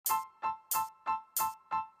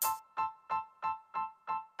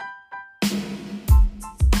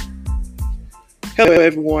Hello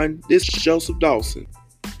everyone, this is Joseph Dawson,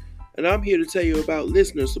 and I'm here to tell you about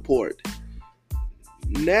listener support.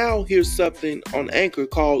 Now here's something on Anchor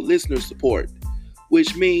called listener support,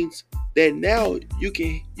 which means that now you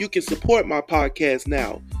can support my podcast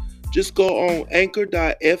now. Just go on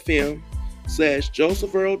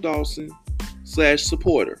anchor.fm/Joseph Earl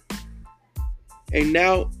Dawson/supporter. And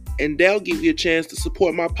they'll give you a chance to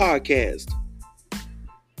support my podcast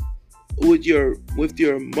with your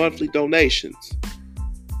monthly donations.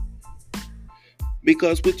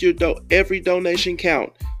 Because with your every donation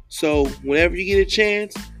count. So whenever you get a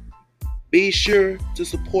chance, be sure to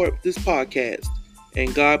support this podcast.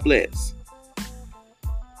 And God bless.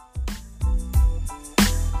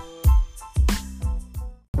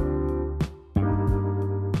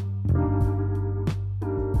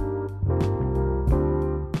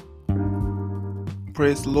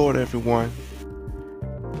 Praise the Lord, everyone.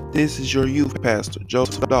 This is your youth pastor,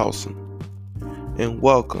 Joseph Dawson, and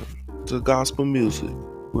welcome to Gospel Music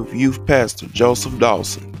with youth pastor Joseph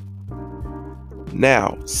Dawson.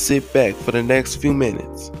 Now, sit back for the next few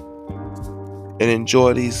minutes and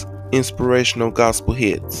enjoy these inspirational gospel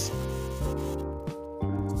hits.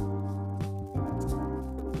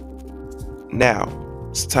 Now,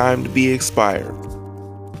 it's time to be inspired.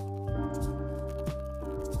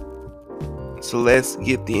 So let's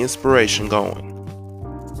get the inspiration going.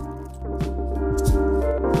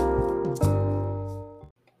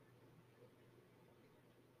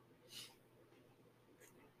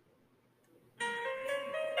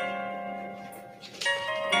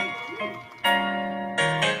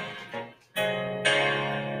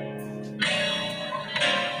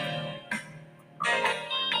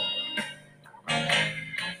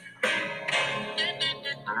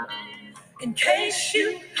 In case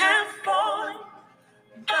you have fallen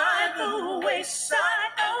by the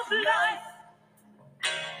wayside of life,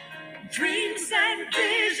 dreams and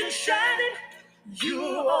visions shattered,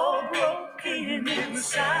 you're all broken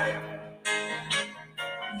inside.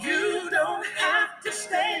 You don't have to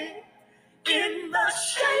stay in the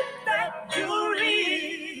shape that you're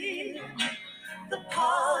in. The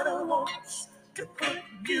potter wants to put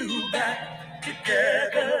you back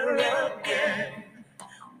together again.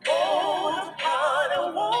 Oh, the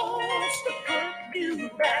potter wants to put you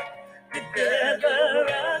back together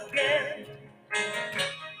again.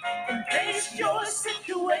 In case your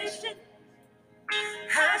situation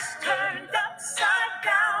has turned upside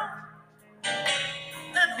down,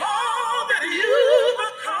 and all that you've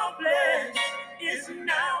accomplished is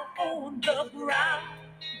now on the ground.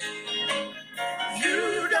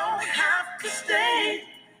 You don't have to stay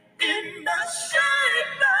in the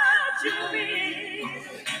shape that you're in.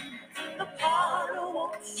 The potter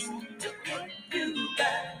wants to put you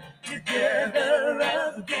back together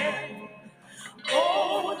again.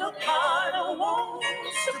 Oh, the potter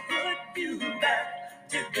wants to put you back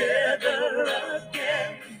together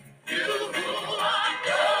again. You who are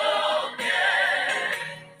broken,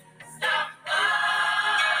 stop by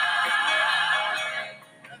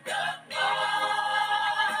the potter's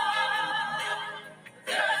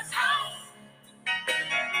house.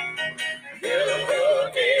 You who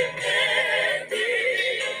need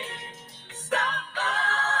mending, stop by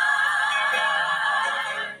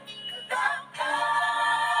the potter's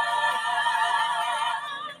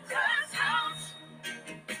house.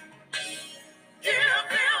 Give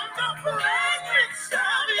him the fragrance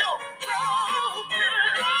of your broken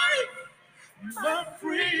life. My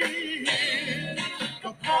friend,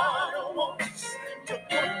 the potter wants to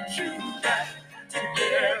put you back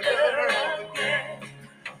together again.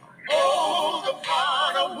 Oh, the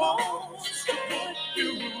potter wants to put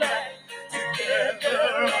you back together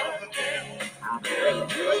again.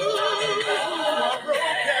 If you are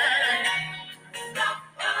broken, stop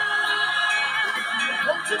by.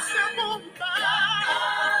 Won't you step on by?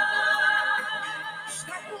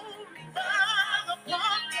 Step on by the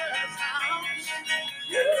potter's house.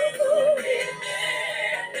 You need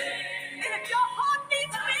mending. If your heart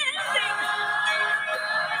needs mending,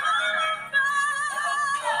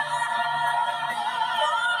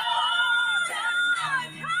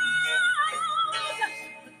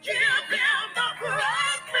 give him the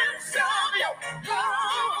fragrance of your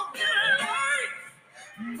broken life.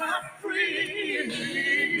 My friend,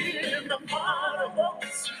 the potter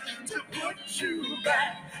wants to put you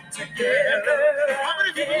back together. How many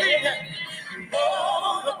of you believe that?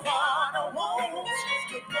 Oh, the potter wants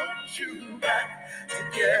to put you back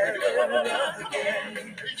together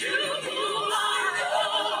again. You are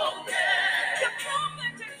broken. You're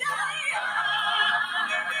broken today.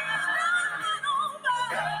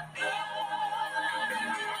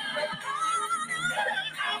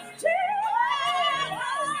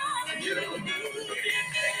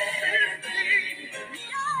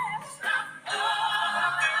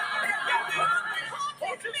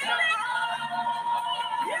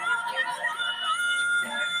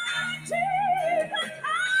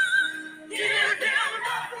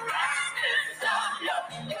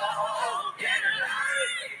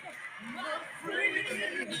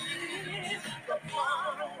 The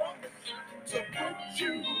Father wants to put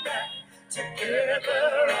you back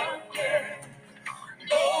together again.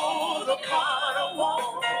 Oh, the Father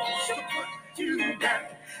wants to put you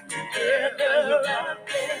back together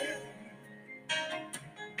again.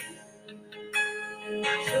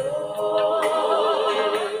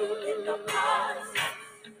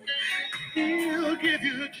 He'll give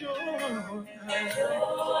you joy.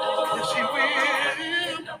 Yes, he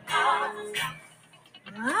will.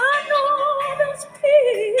 I know there's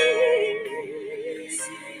peace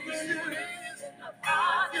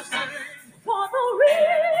for the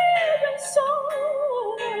real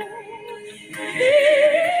soul.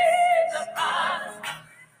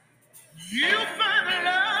 You'll find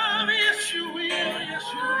love, yes you will, yes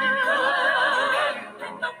you will.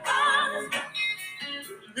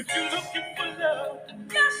 If you're looking for love,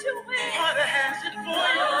 yes you will. God has it for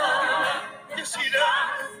you, yes he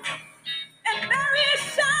does. And there is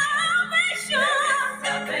salvation.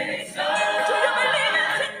 Do you believe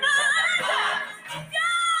it tonight?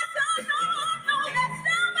 Yes, I know that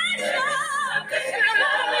salvation.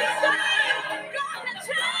 God is saved. God can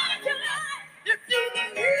change your life. If you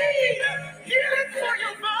need healing for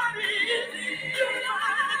your body,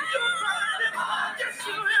 you'll find it. Yes,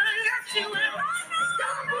 you will. Yes, you will.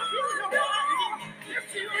 God will heal your body.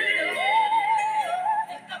 Yes, you will.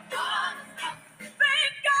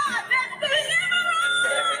 Thank God there's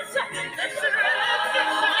deliverance. Yes, there is.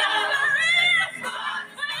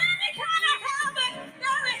 For any kind of habit,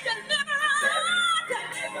 there is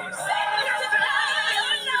deliverance. Satan is a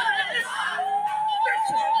liar.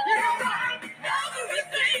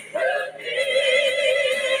 Everything you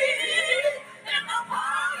need in the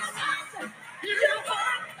Father's house. You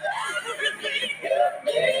want everything you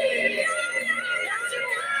need. Yes, you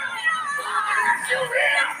will. Yes, you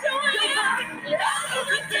will.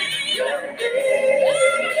 Everything you need.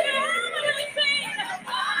 Everything.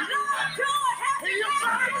 Lord, God has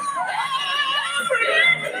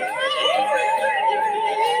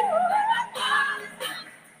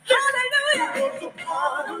hallelujah. The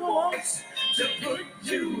Father wants to put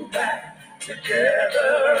you back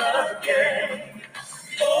together again.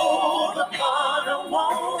 Oh, the Father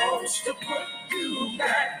wants to put you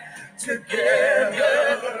back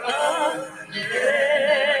together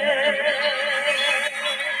again.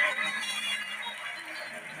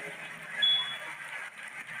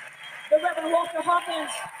 The Reverend Walter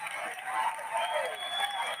Hawkins.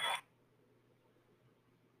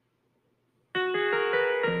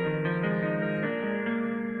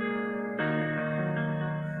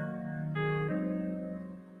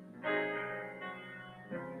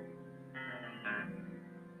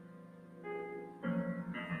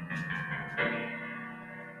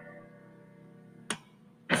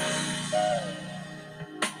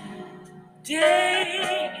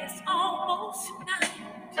 Day is almost night.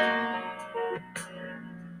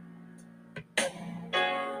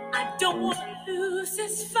 I don't want to lose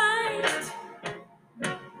this fight.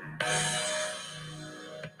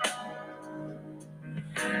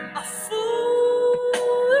 A fool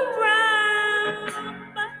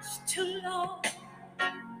around much too long.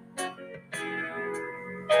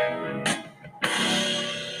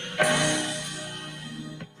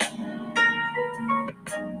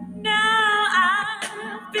 Now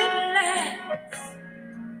I've been led,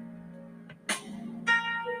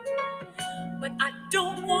 but I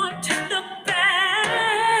don't want to look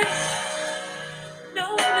back.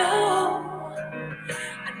 No, no.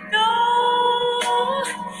 I know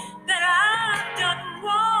that I've done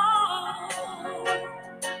wrong.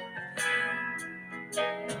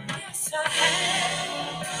 Yes, I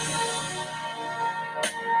have.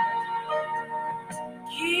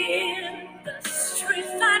 Give the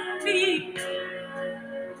strength I need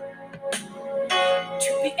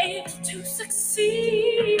to be able to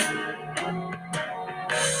succeed.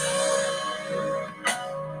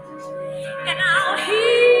 And I'll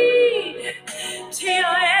heed to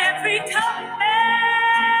your every command.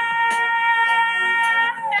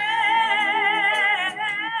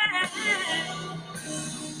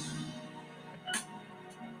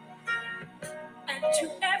 And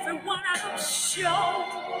to everyone I'll show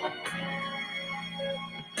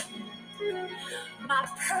my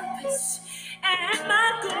purpose and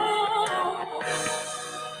my goal.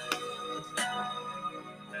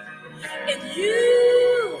 And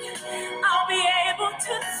you, I'll be able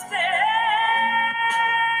to stand.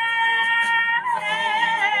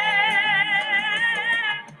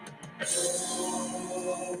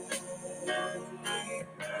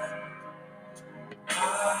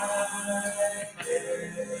 I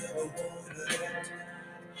never wanna let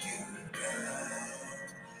you down.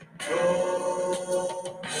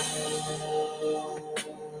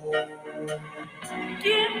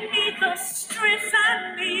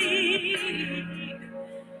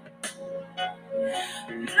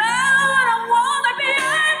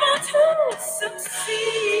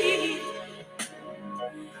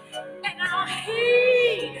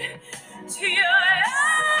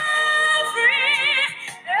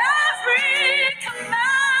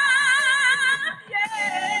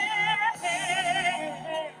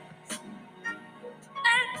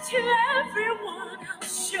 till everyone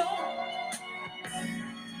else shows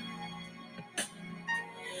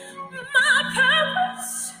my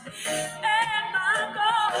purpose and my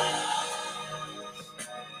goal.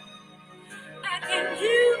 And in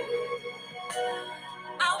you,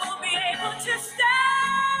 I will be able to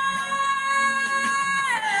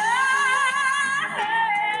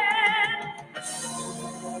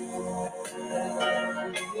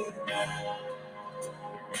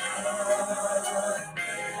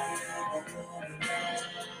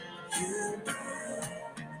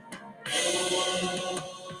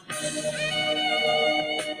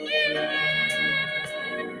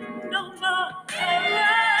no more.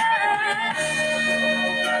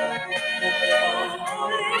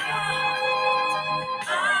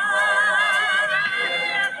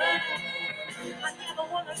 I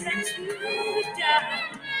never want to let you down.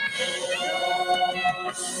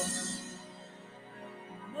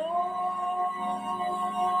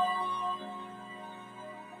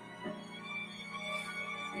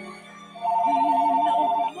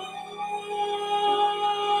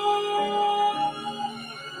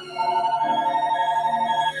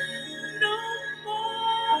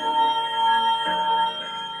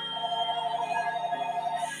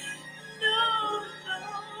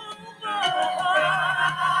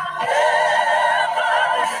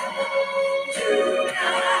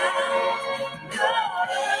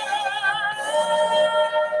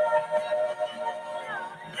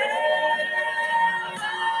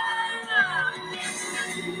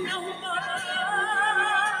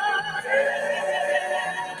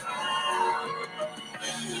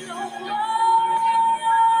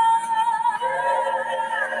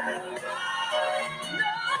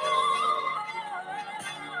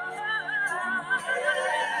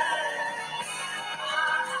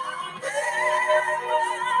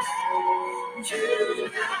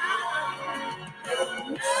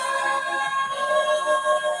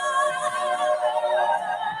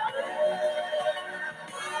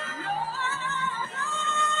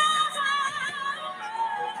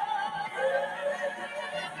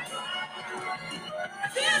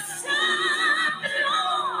 This time,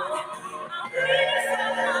 Lord, I'll be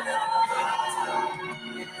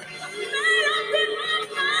made up in my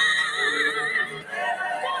mind.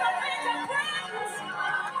 Gonna make a promise.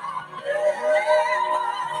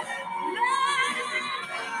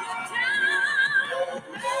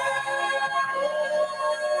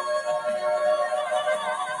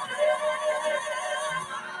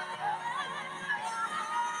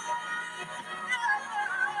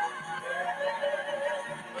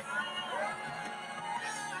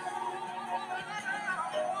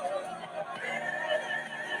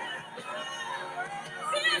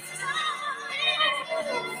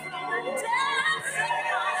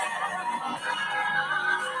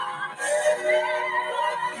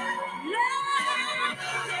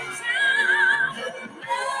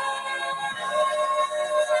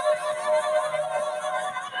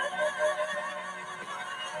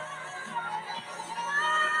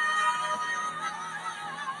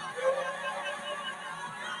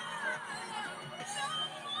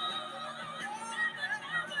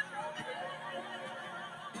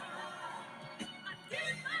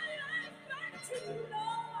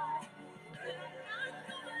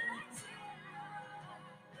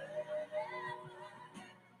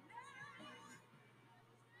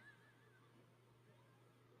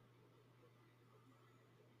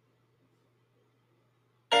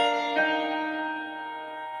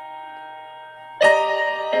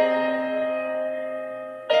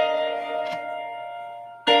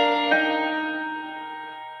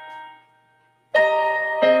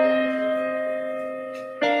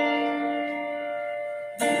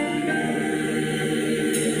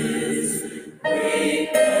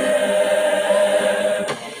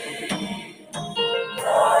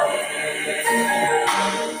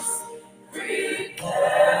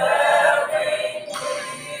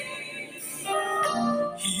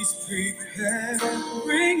 He's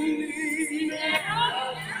preparing me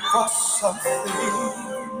for something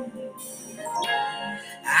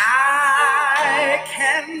I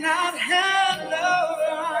cannot handle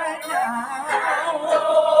right now.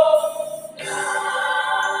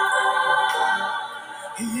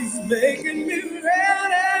 He's making me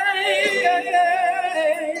ready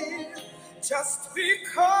just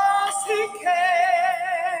because he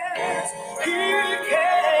cares. He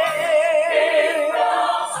cares.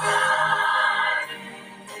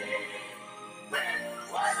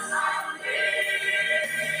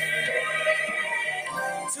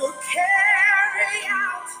 To carry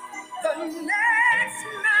out the next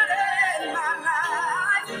matter in my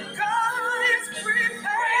life, God is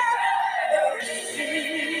preparing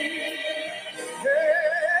me.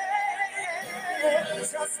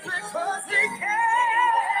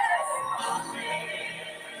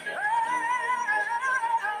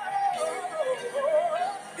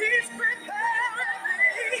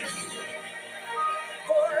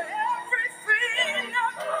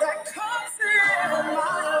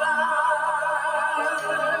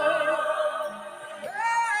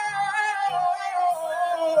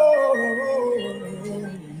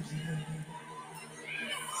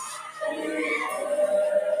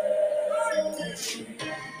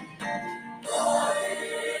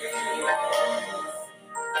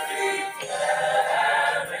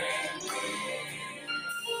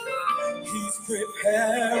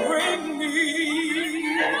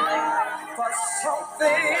 for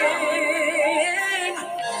something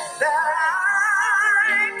that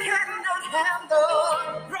I cannot handle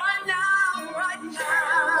right now, right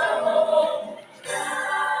now.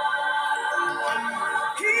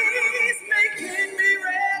 He's making me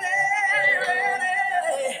ready,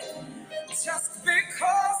 just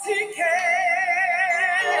because he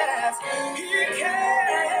cares. He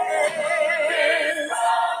cares.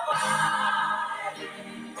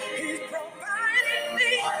 He's providing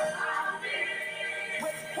me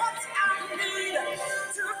with what I need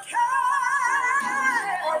to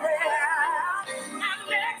carry my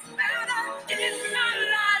next matter in my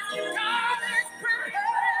life. God has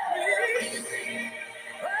prepared me.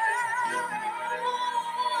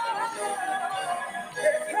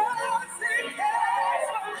 Because he cares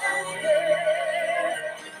for me.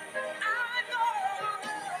 I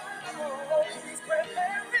know he's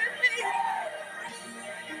preparing me.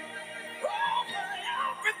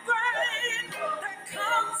 Everything that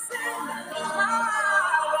comes in my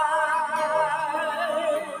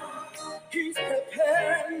life, he's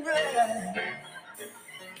preparing me.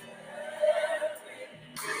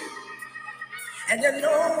 And you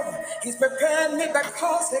know, he's preparing me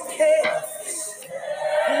because he cares.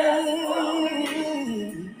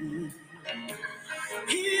 Mm.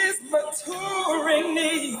 He is maturing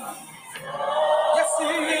me. Yes, he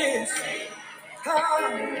is.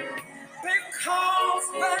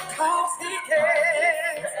 Because he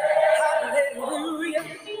cares. Hallelujah.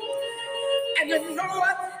 And you know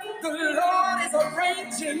what? The Lord is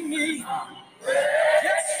arranging me.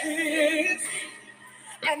 Yes, he is.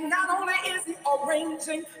 And not only is he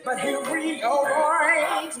arranging, but he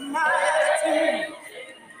rearranged my attitude.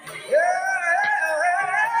 Yeah,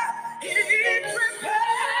 he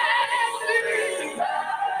prepared me.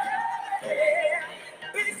 Yeah,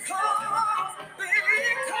 because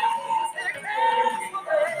he cares for me.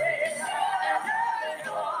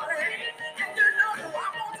 And you know, I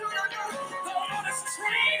want you to know, the Lord is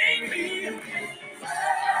training me.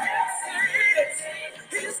 Yes, he is.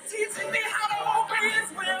 He's teaching me how to obey his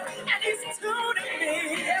will, and he's tuning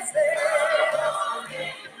me. Yes, he is.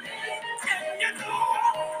 And you know,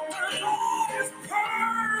 the Lord is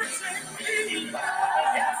purging me.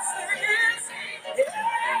 Yes, he is. Yeah.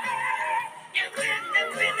 And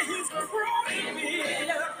then he's pruning me.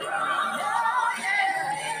 Oh,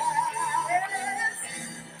 yes.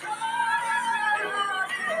 God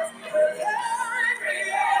is preparing me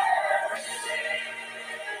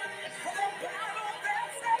for the battle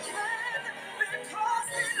that's at hand because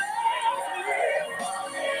he loves me.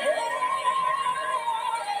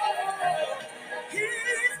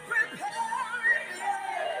 He's preparing me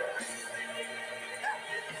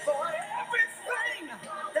for everything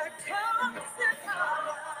that comes in my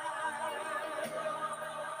life.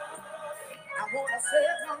 I want to say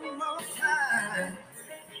it one more time.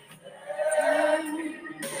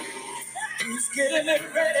 He's getting me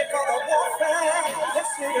ready for the warfare. Yes,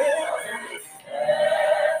 he is.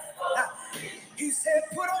 He said,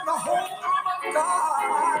 put on the whole armor of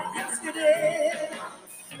God. Yes, he did.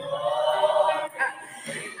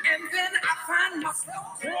 And then I find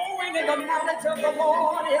myself growing in the knowledge of the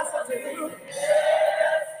Lord. Yes, I do.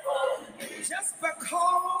 Just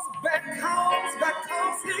because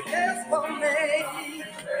he cares for me.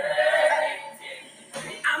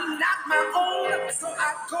 I'm not my own, so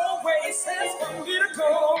I go where he says for me to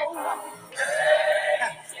go.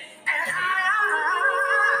 And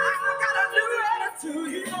I got a new attitude.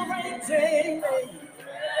 He's arranging me.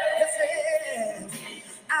 Yes, yes.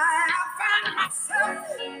 I find myself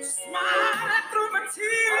smiling through my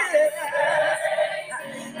tears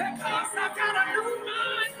because I've got a new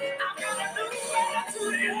mind. I've got a new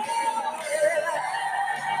attitude.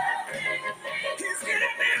 He's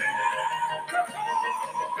getting me ready to go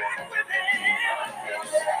back with him.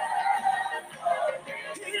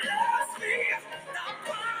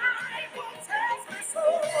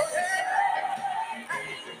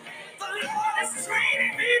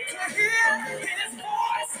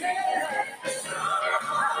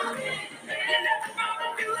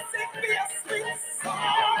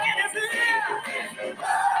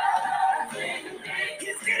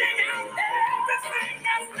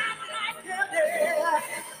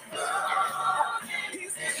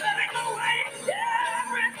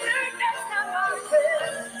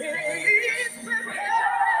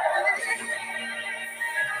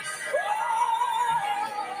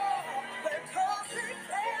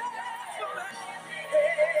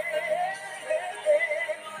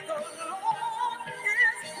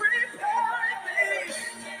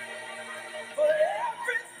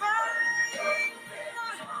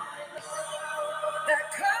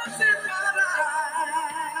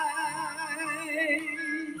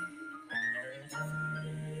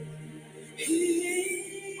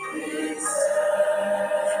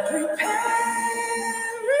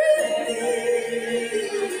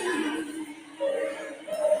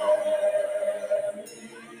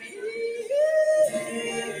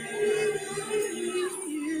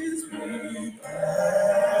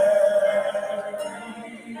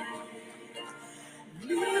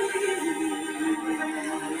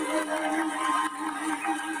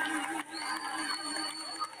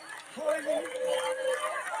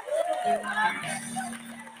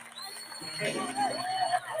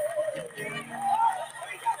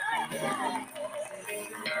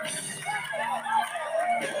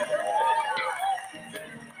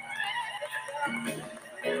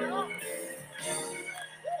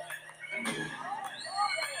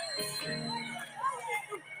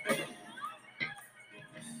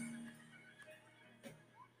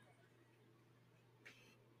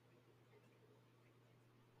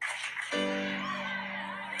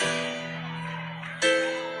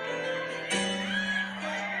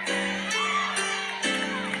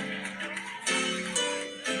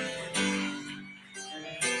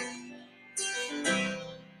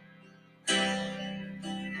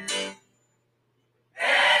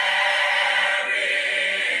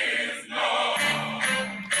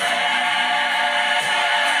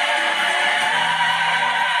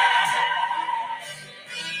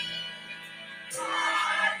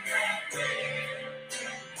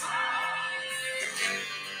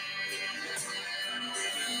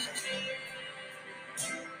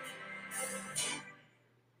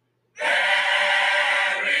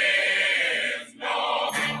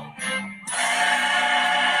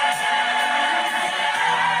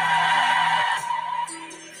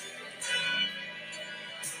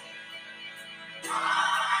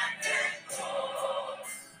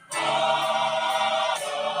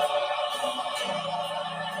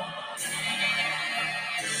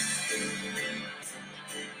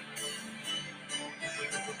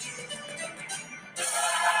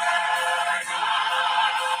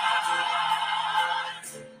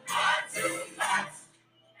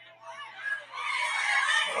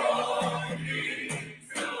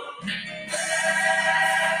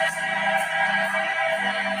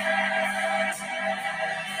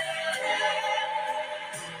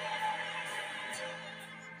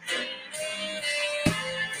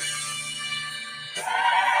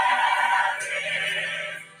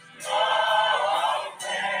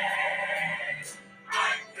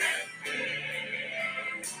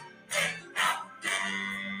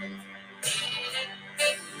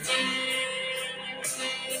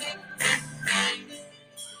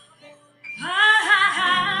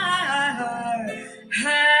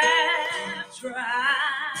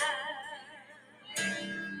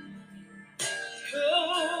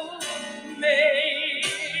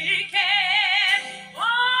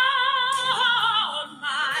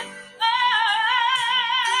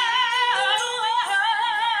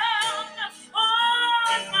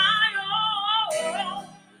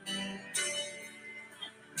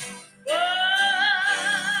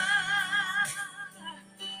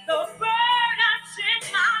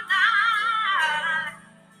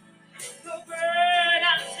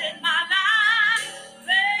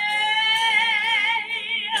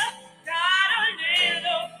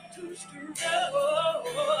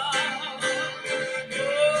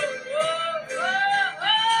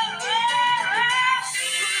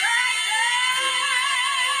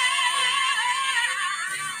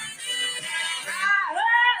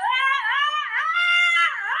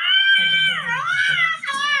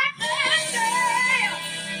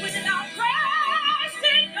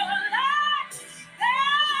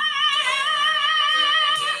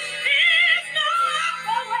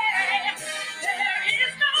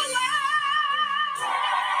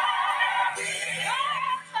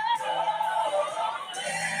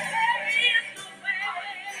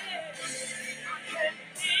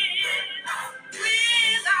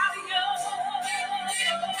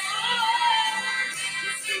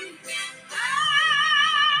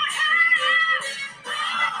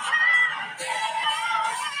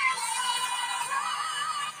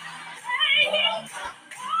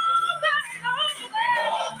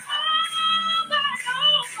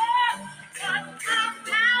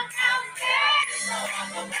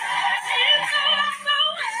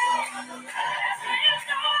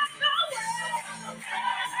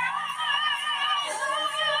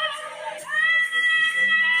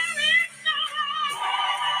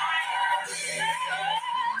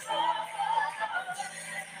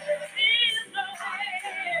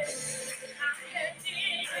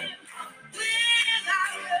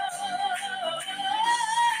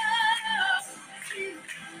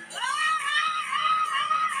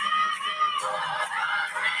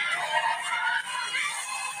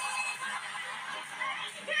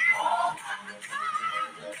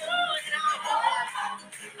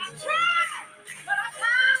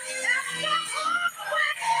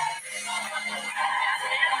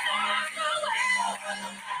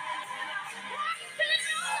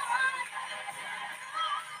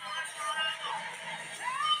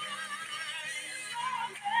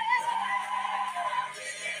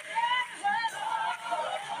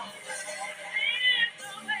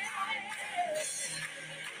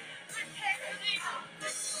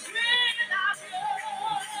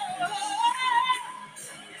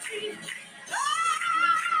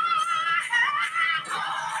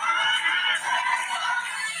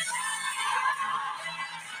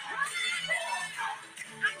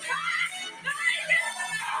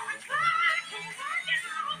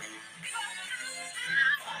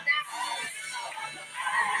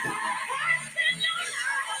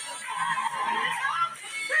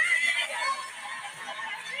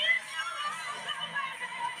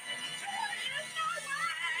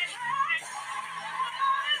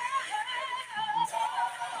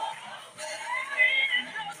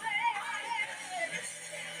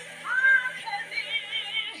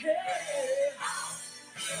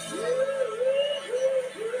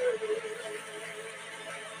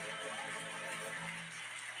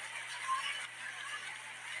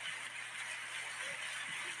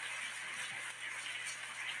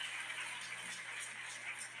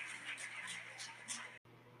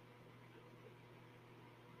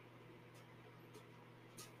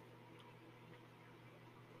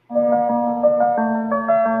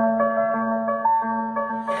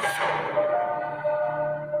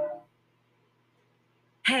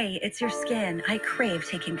 Hey, it's your skin. I crave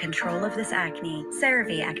taking control of this acne.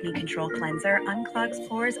 CeraVe Acne Control Cleanser unclogs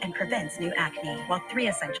pores and prevents new acne, while 3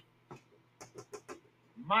 essential.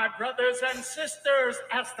 My brothers and sisters,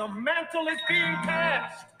 as the mantle is being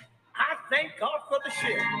cast, I thank God for the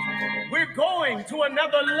shift. We're going to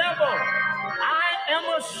another level. I am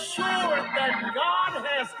assured that God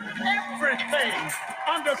has everything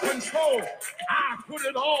under control. I put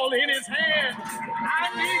it all in his hands. I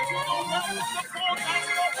need you to welcome the Full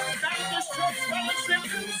Gospel Baptist Church Fellowship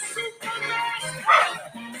Supermaster,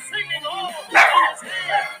 singing all in his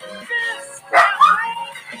hands. This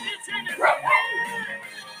is in his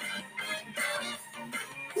hands.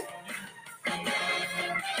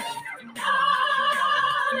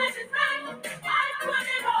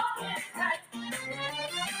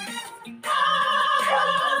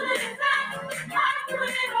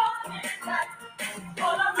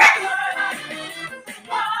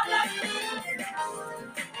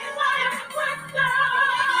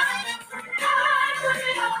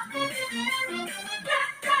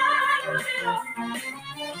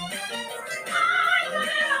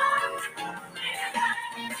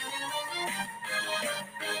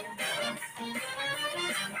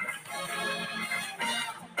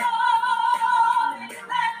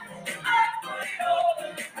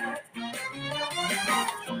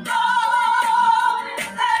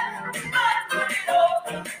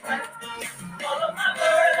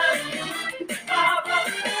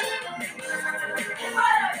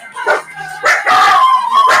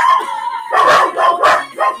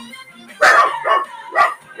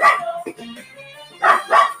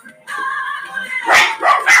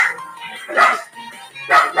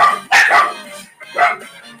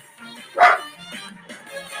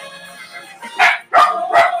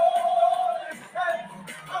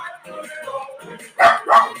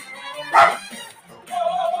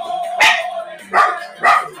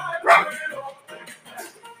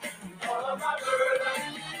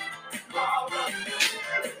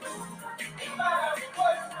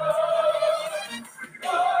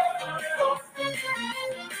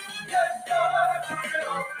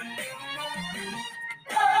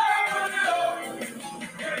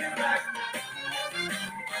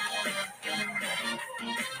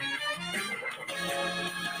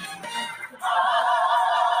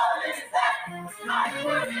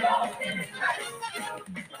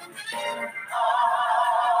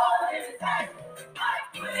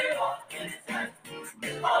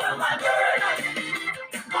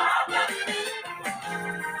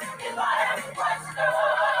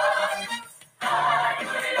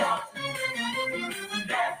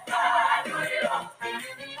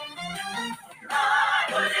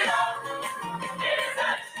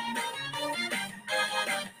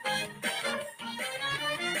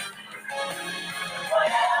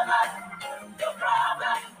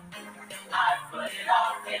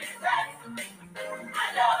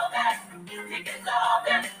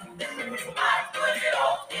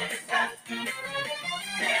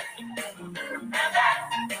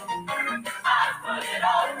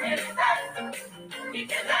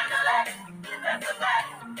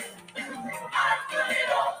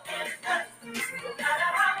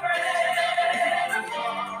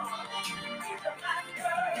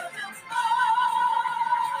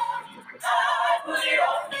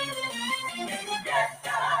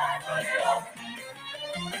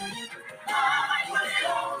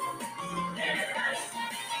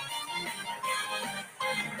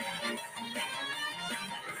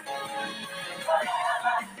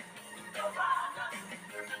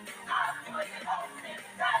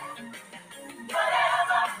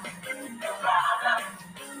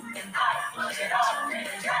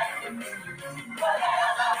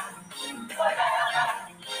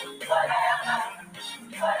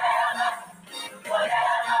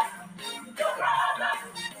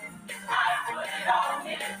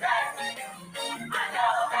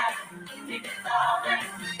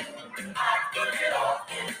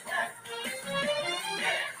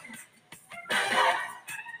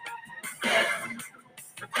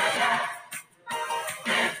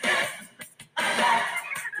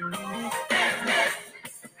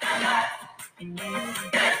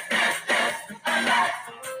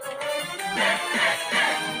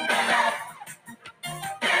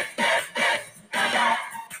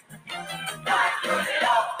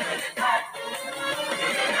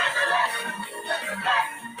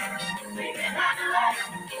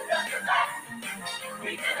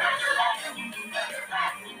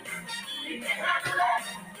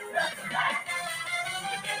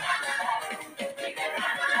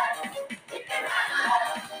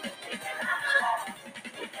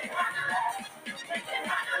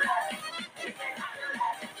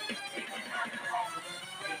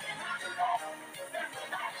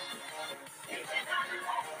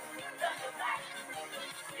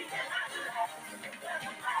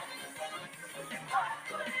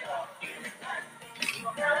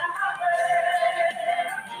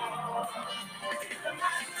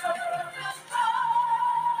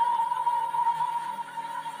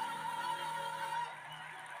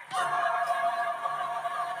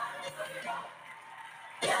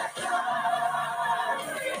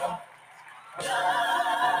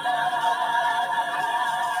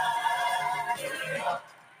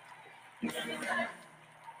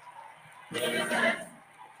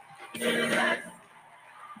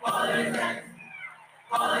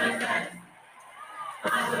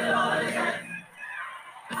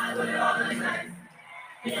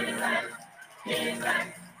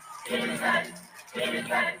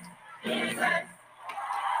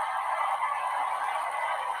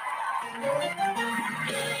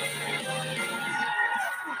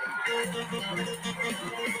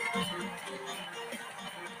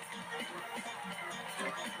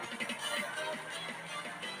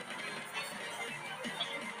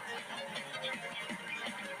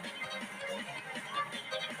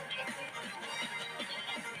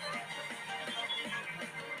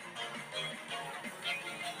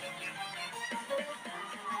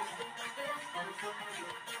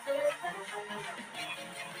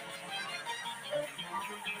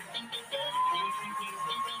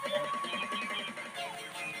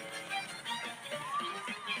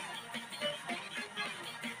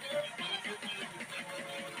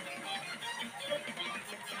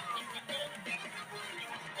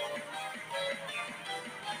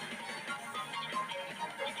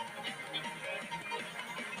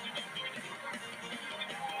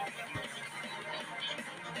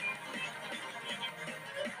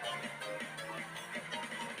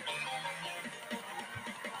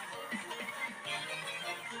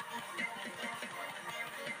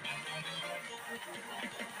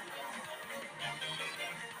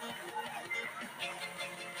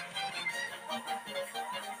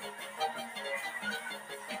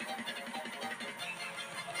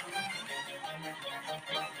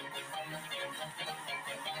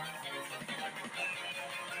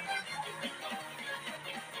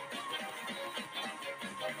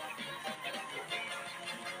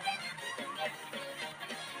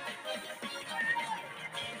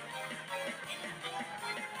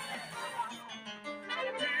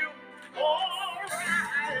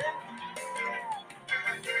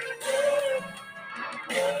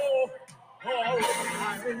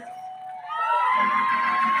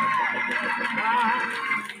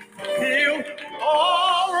 Feel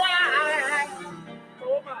all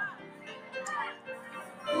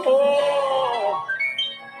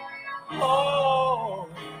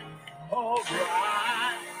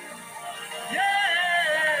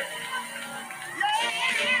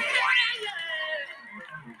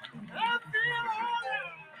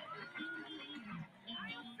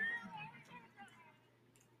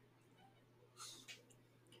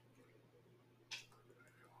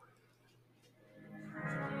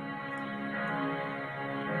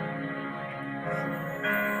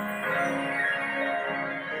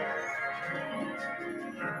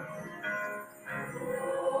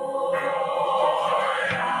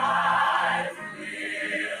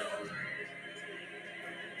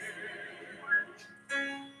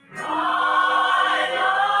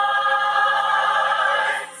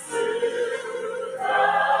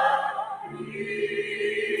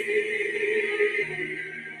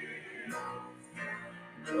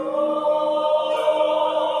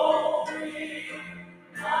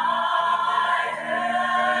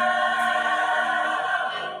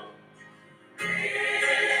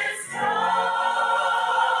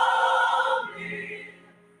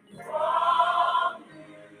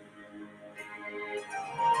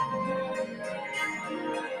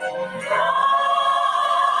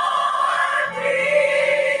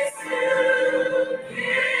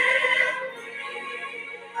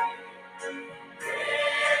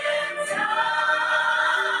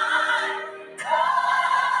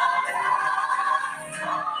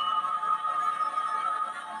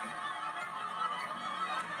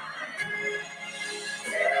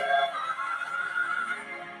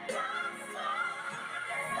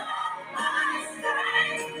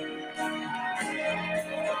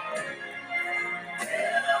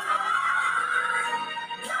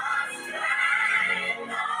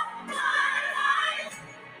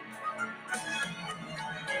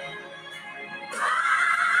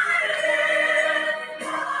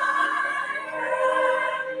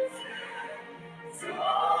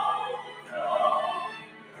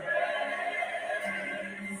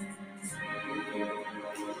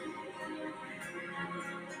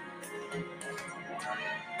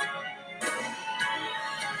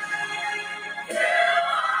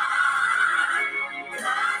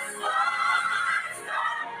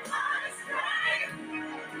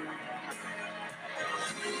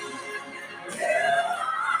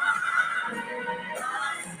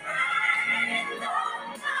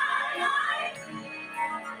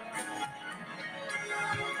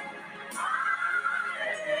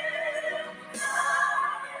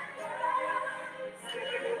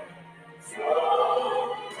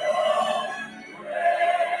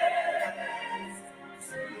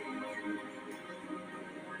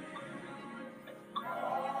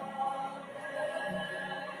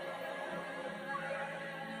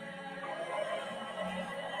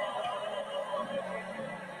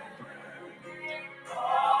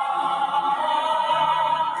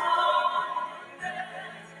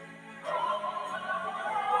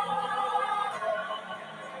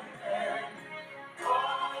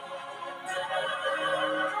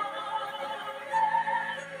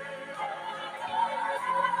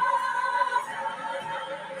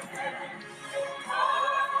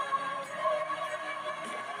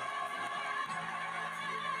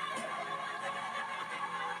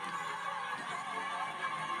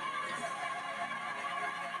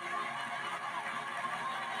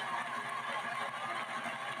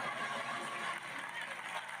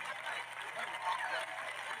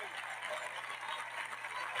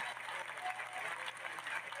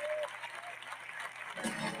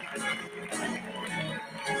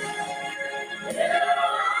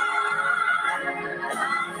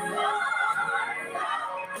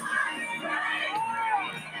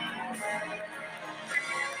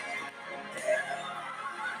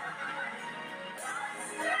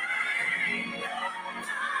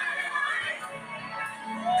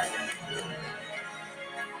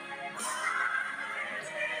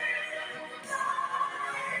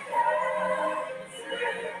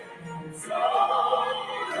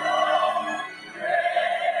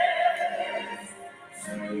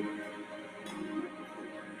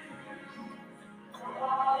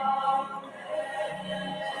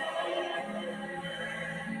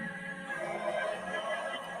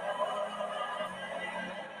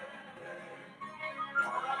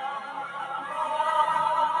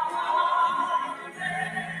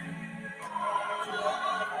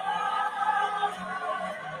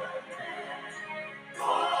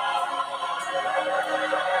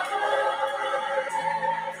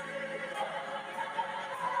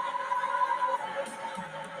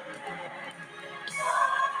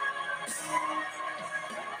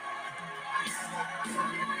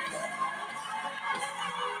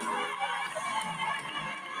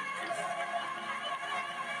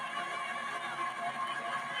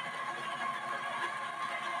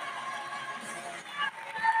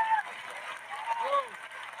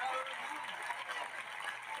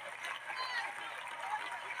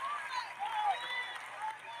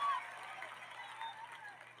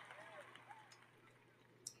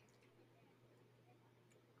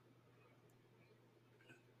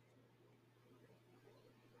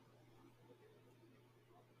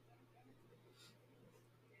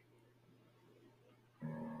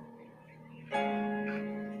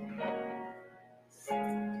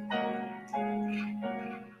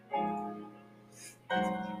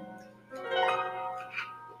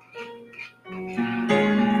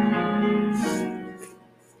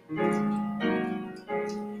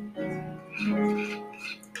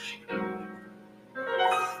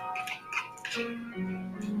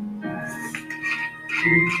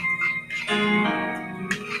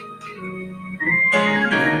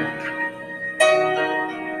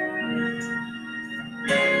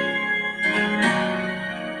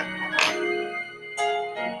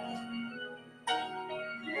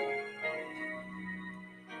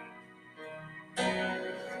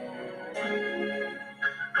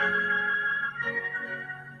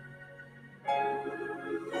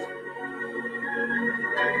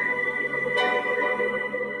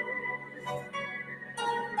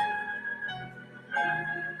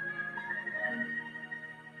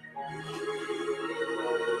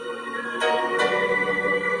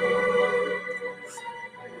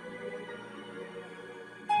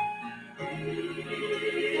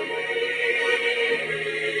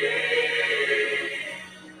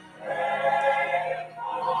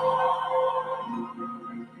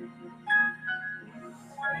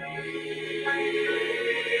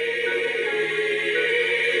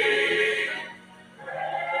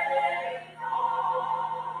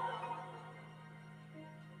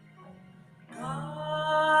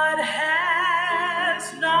God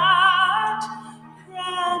has not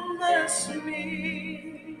promised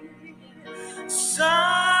me sunshine.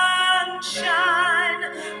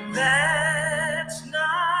 That's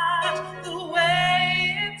not the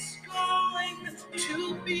way it's going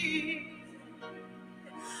to be.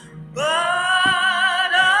 But a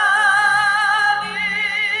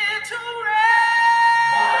little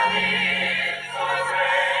rain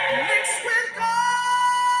mixed with God's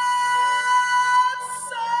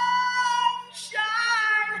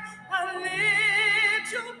sunshine, a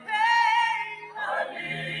little pain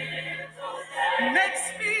makes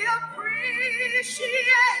me appreciate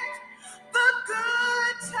the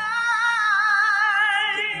good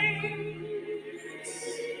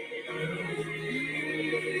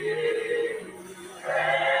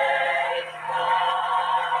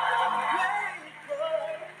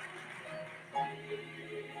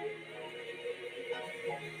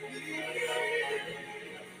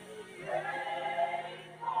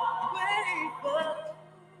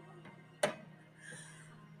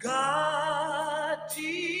God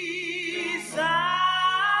desires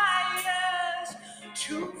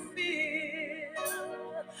to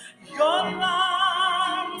fill your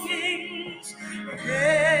longings,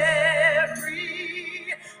 every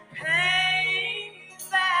pain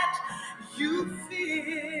that you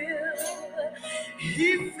feel.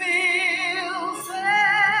 He feels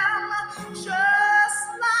them just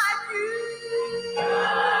like you.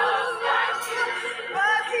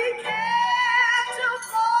 But he can't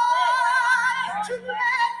afford to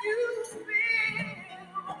let you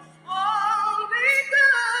feel only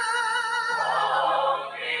good.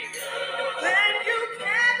 Then you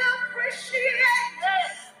can appreciate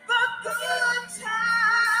the good times.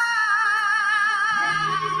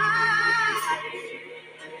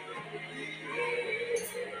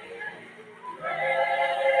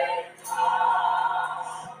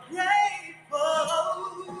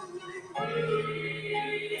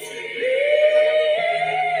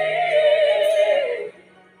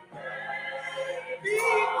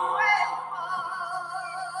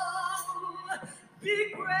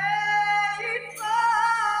 Be grateful,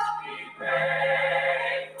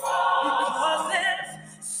 because there's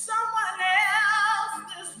someone else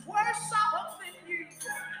that's worse off than you.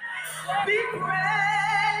 Be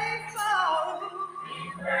grateful,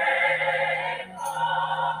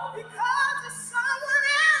 because there's someone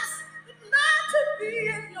else that's not to be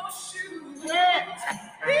in your shoes.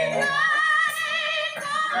 Be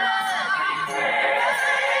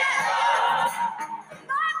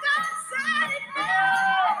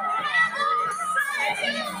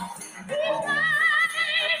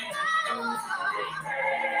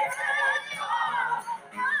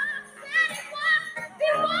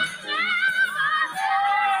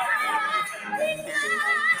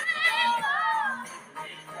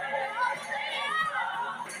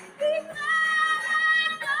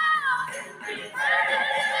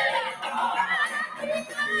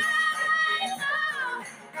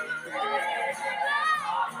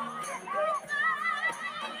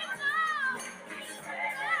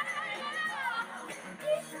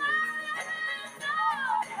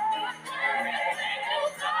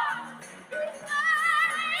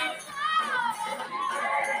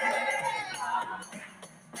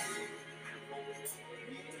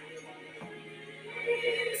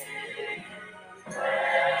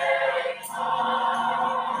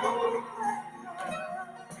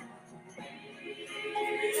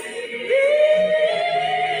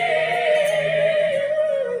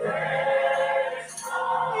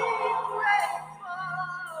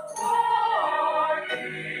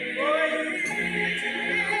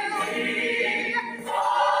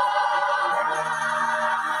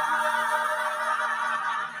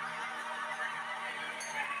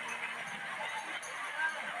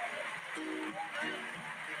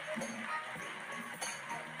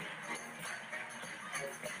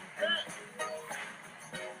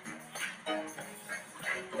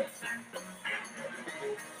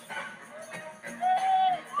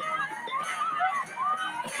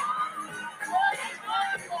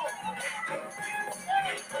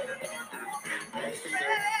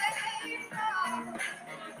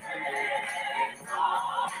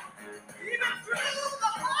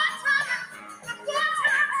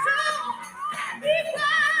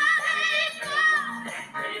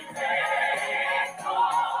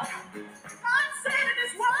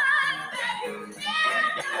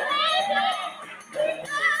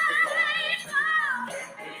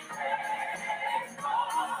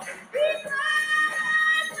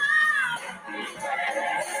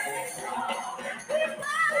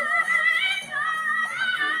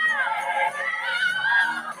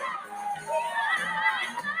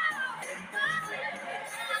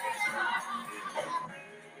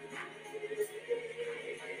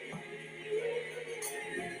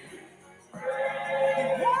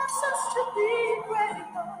to be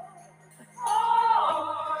grateful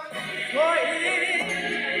for it.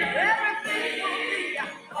 Everything will be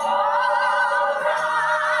all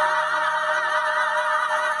right.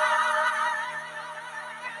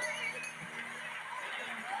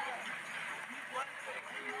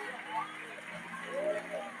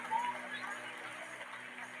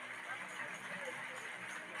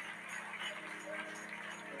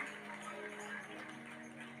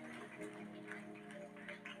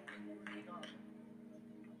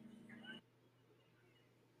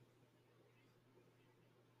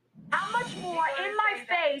 How much more in my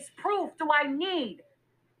face proof do I need?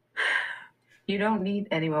 You don't need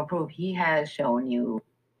any more proof. He has shown you.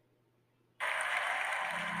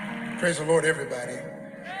 Praise the Lord, everybody.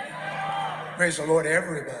 Praise the Lord,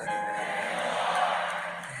 everybody.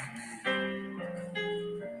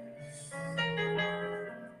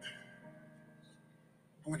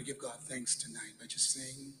 I want to give God thanks tonight by just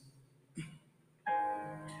saying,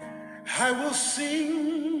 I will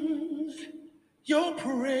sing your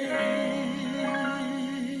praise,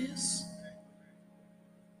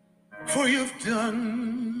 for you've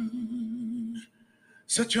done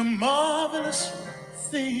such a marvelous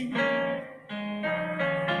thing.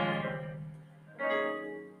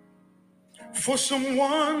 For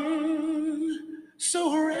someone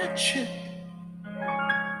so wretched,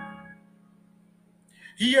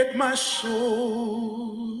 yet my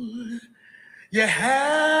soul you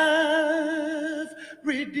have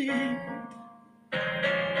redeemed.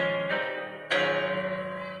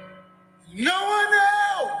 No one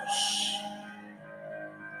else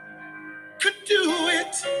could do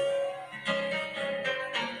it.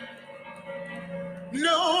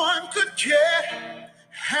 No one could care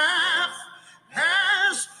half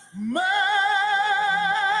as much.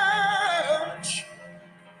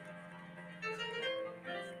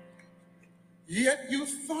 Yet you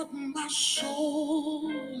thought my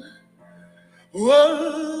soul was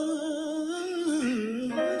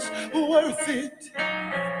worth it.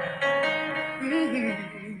 Mhm.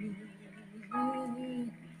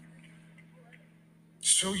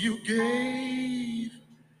 So you gave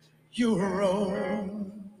your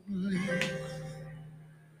only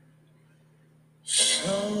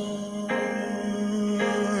son.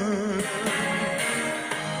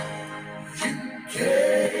 You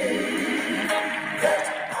gave that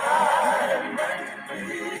I might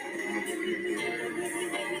live.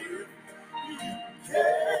 You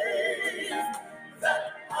gave that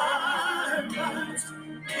I might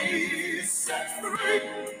be set free.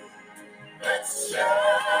 Let's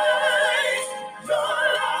shine your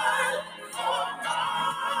light on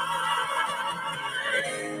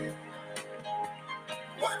mine.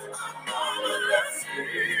 What a marvelous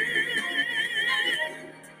thing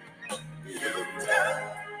you've done.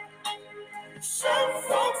 Some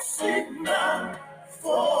folks see my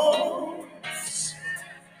faults.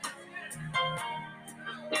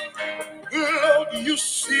 Lord, you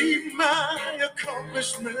see my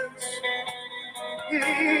accomplishments.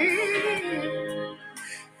 Mm.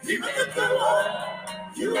 Even the good Lord,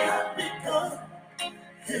 you have begun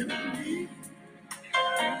in me.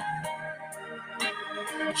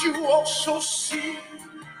 You also see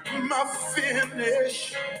my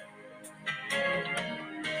finish.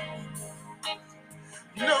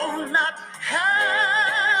 No, not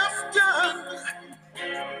half done.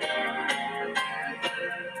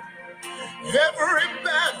 Every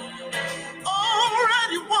battle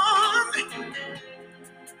already won.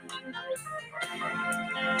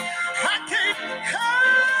 I can't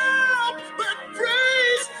help but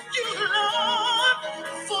praise you, Lord,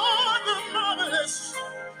 for the marvelous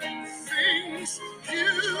things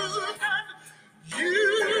you've done.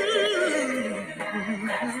 You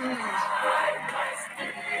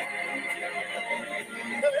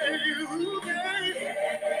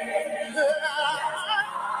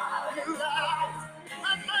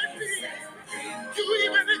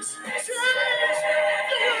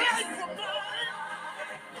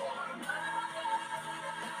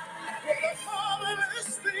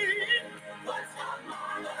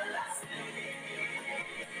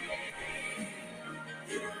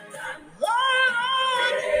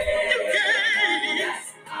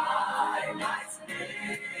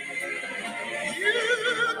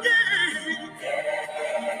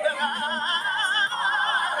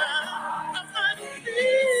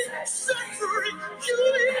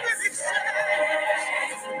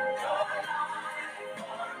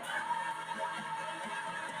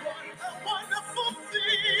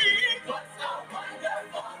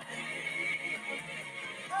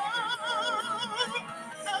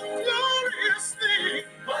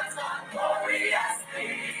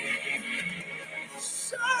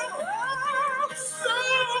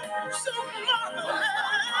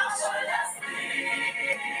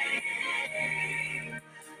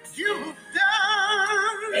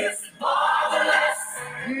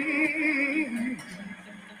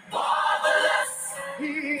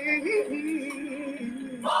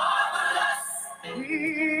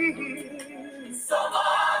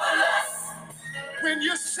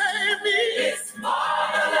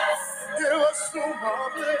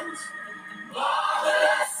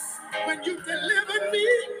when you delivered me.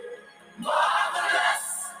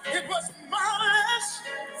 Marvelous. It was marvelous.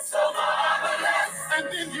 So marvelous. And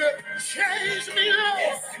then you changed me, Lord.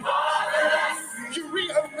 It's marvelous. You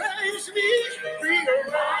rearranged me.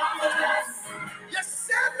 Marvelous. You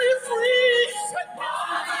set me free.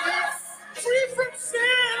 Marvelous. Free from sin,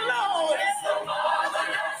 Lord. It's so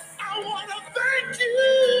marvelous. I want to thank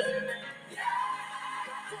you.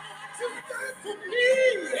 For what you've done for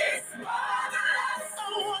me. It's marvelous.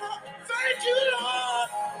 I want to thank you, Lord.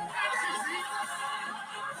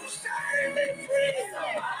 Set me free.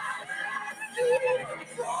 You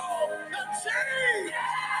broke the chain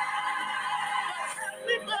that had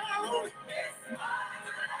me bound.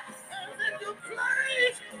 And then you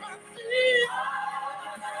placed my feet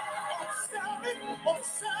on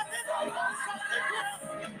solid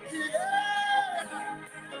ground. Yeah.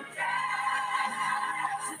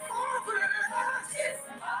 It's marvelous. It's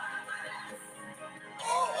marvelous.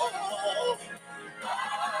 Oh,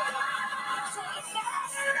 so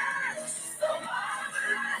marvelous. So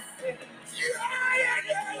marvelous. Yeah.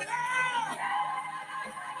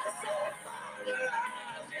 So marvelous.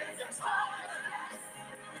 Yes, it's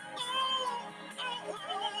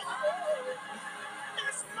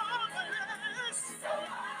marvelous.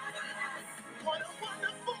 What a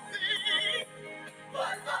wonderful thing.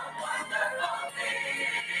 What a wonderful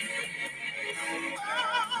thing.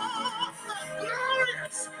 Oh, a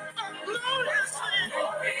glorious thing. Glorious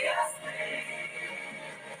thing.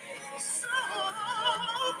 So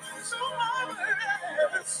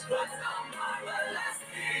marvelous. What a marvelous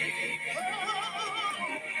thing. Oh,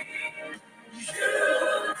 you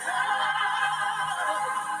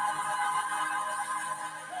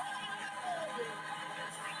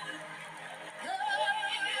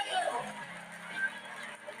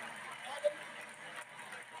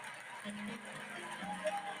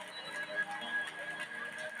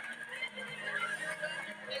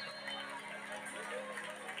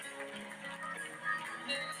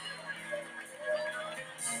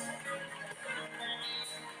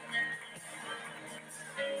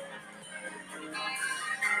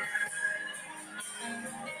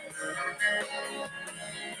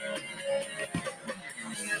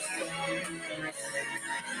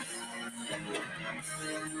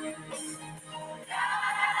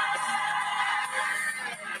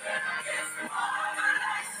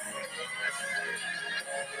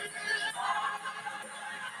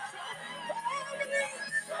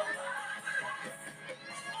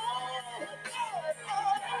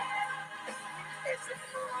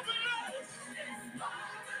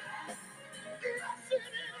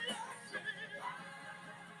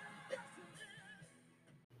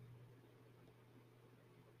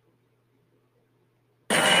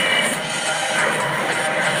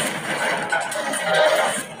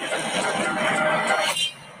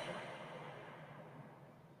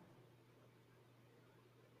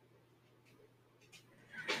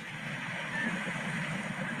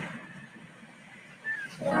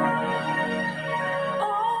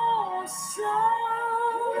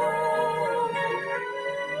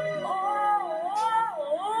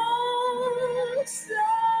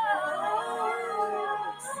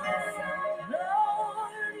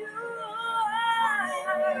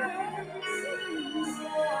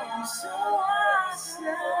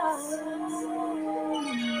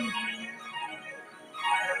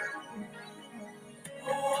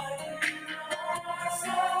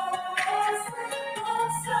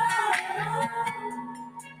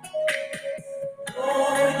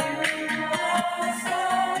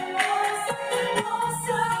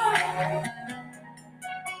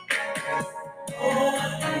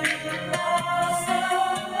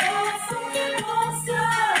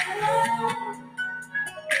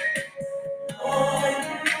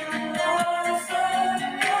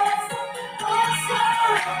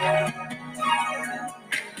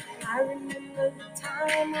I remember the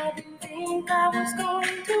time I didn't think I was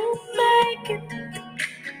going to make it.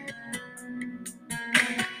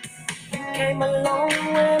 You came along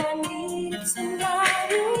when I needed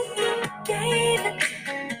somebody, you gave it.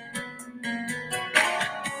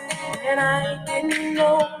 And I didn't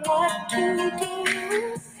know what to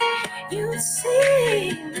do. You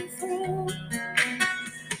see me through.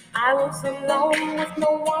 I was alone with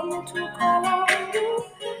no one to call on. You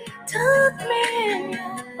took me in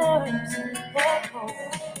your arms and brought home.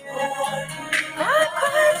 I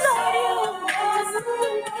cried, Lord,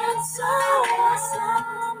 you were so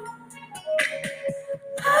awesome.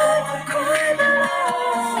 I cried,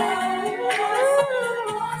 Lord,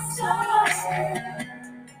 you were so awesome.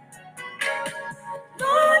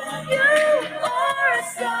 Lord, you are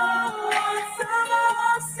so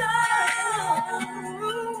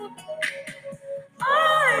awesome.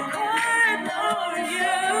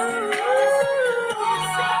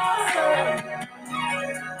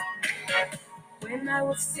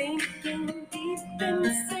 Sinking deep in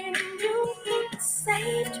sin, you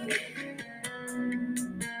saved me.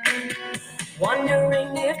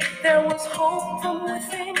 Wondering if there was hope from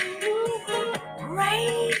within, you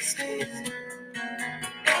raised me.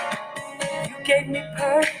 You gave me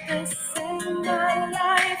purpose in my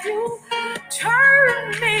life. You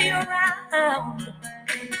turned me around.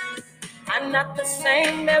 I'm not the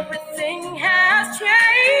same, everything has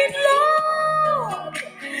changed, Lord.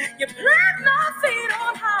 You plant my feet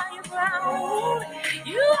on higher ground.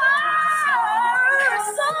 You are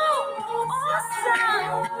so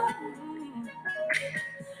awesome.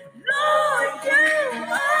 Lord, you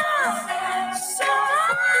are so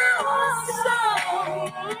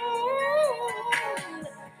awesome.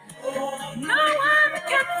 No one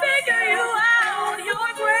can figure you out. Your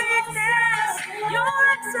greatness, your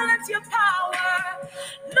excellence, your power.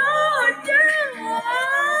 Lord, you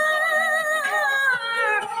are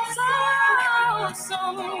so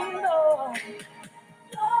awesome, Lord.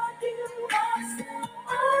 Lord, you are so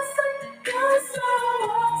awesome. You're so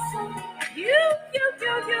awesome. You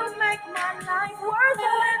make my life worth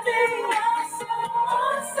living. You are so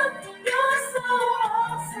awesome. You're so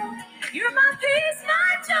awesome. You're my peace, my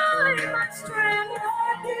joy, my strength.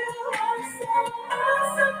 Lord, you are so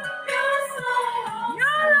awesome. You're so awesome.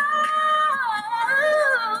 Your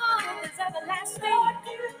love is everlasting. Lord,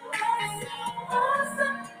 you are so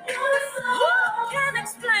awesome. You're so awesome. Who can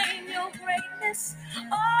explain your greatness?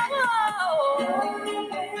 Oh, your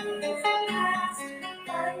ways past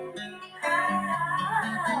finding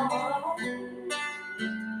out.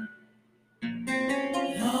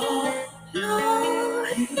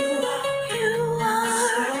 Lord, you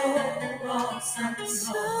are so awesome,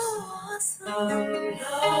 so awesome.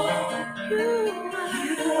 Lord,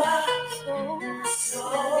 you are so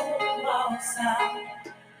awesome.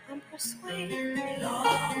 I'm persuaded,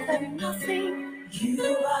 Lord, that nothing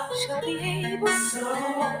shall be able so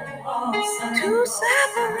awesome to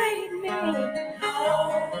separate me.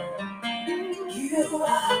 Lord, you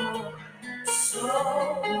are so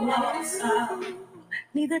awesome.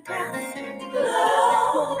 Neither death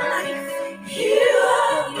nor life, you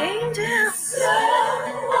are the angels, so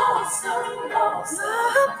awesome, awesome.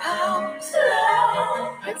 No powers,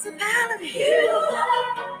 principality, you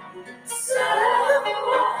are so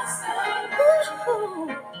awesome. Lord,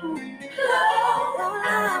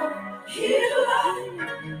 you are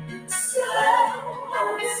so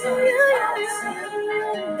awesome.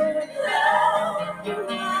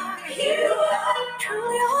 You are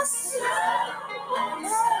truly awesome.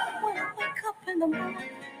 When I wake up in the morning,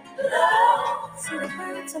 see the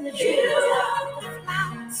birds and the trees, the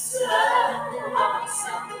flowers, so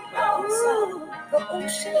awesome, awesome. The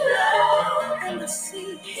ocean and the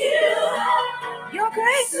sea, your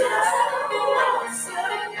greatness,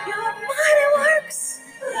 your mighty works,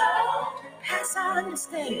 past our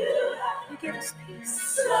understanding. You give us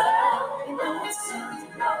peace in the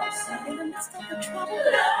midst of the trouble.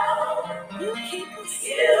 You keep us,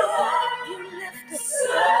 you lift us.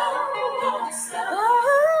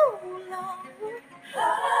 Oh Lord,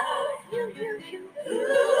 you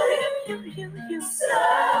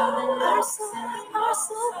are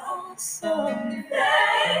so awesome.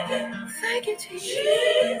 Thank you,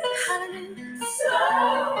 Jesus. Hallelujah. So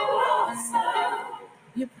awesome.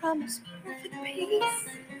 You promised perfect peace.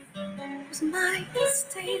 It was my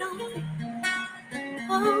state on it.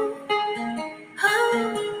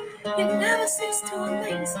 You never cease to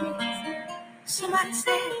amaze me. Somebody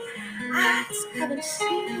said, eyes haven't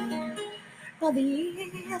seen, nor the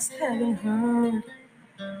ears haven't heard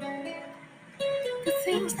the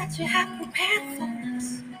things that you have prepared for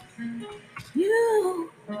us.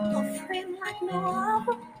 You, a friend like no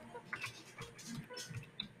other.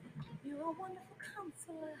 You're a wonderful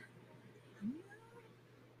counselor.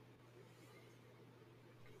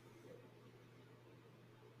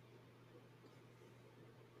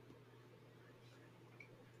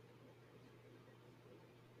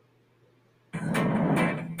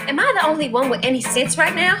 Am I the only one with any sense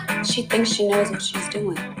right now? She thinks she knows what she's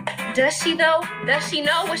doing. Does she though? Does she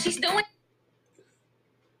know what she's doing?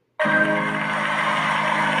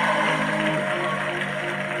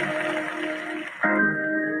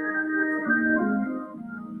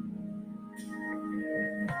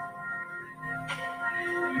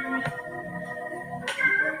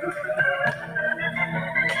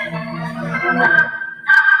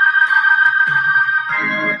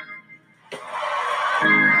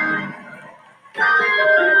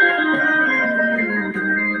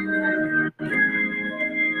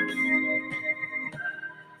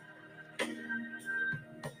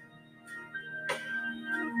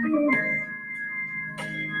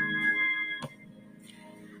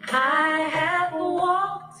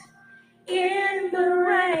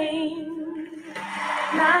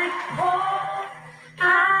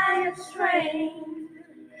 rain.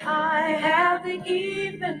 I have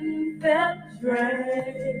even felt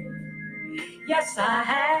rain. Yes, I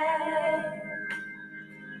have.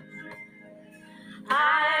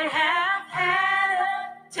 I have had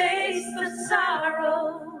a taste of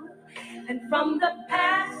sorrow, and from the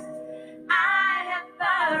past I have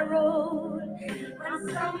borrowed. But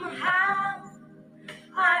somehow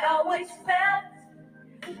I always felt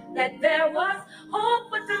that there was hope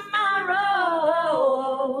for tomorrow.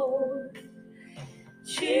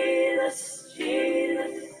 Jesus,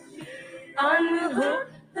 Jesus, unhook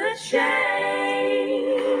the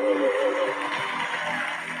chain,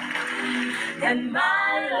 and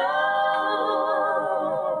my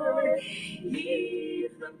Lord, He's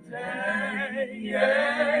the pain.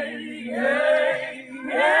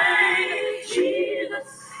 Jesus,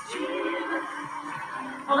 Jesus,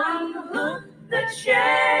 unhook the chain,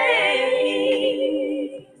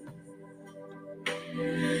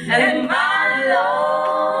 and my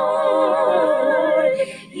Lord,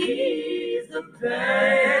 He's the pain.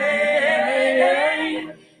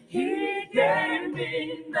 He gave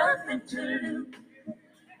me nothing to lose,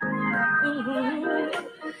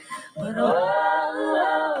 but all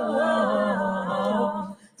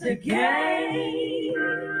to gain.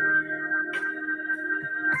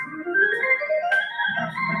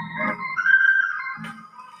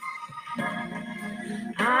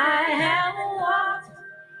 I have walked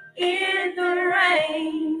in the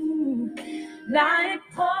rain like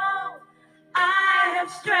Paul. I have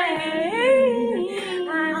strayed.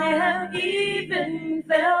 I have even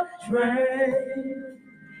felt rain.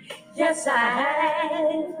 Yes, I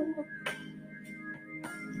have.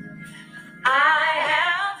 I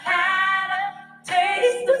have had a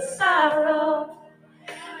taste of sorrow,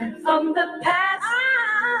 and from the past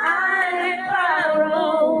I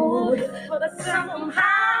borrowed. But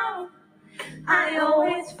somehow I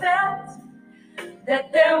always felt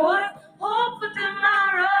that there was hope for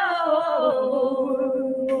tomorrow.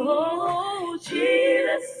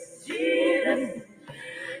 Jesus, Jesus,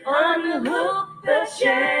 unhook the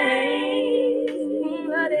chain,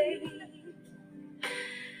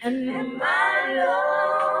 and my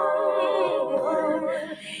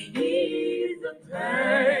Lord, He's the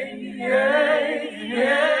pain.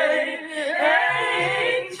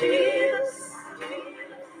 Jesus,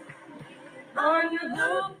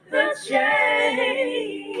 unhook the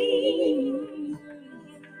chain,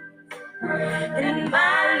 and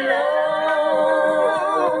my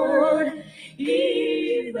Lord,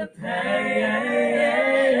 He's the pain.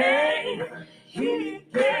 He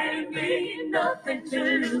gave me nothing to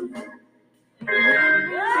lose,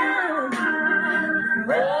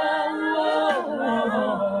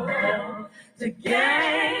 to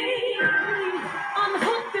gain.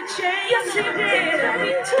 Unhook the chain. Yes, He did.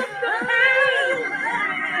 He took the pain.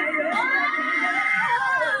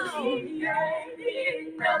 He gave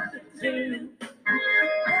me nothing to lose.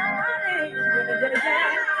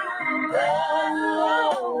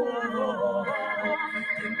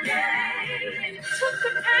 Took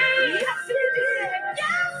the pain. Yes, He did.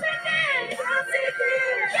 Yes, He did. Yes, He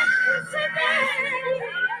did. Yes, He did.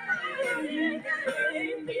 He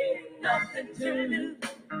gave me nothing to lose.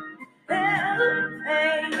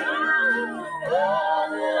 Pain.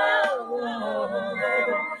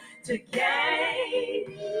 To gain.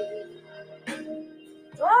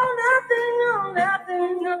 Oh, nothing,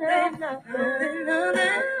 nothing.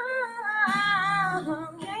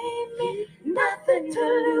 Gave me nothing to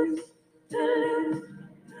lose,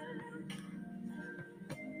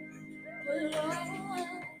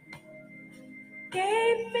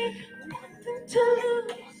 Gave me nothing to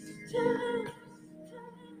lose,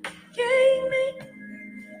 Gave me.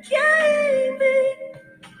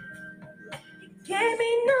 Gave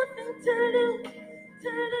me nothing to lose,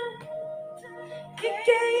 He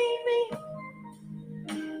gave me.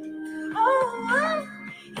 Oh,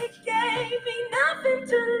 He gave me nothing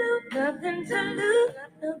to lose, nothing.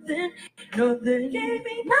 Gave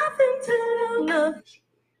me nothing to lose, nothing.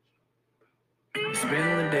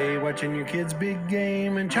 Spend the day watching your kids' big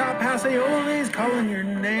game and Chop House Aioli's calling your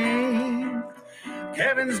name.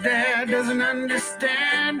 Kevin's dad doesn't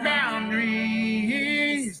understand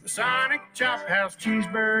boundaries. The Sonic Chop House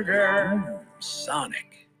cheeseburger.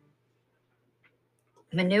 Sonic.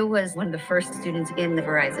 Manu was one of the first students in the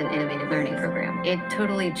Verizon Innovative Learning Program. It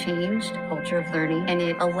totally changed the culture of learning, and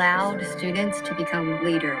it allowed students to become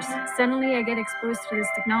leaders. Suddenly, I get exposed to this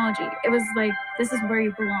technology. It was like, this is where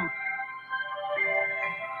you belong.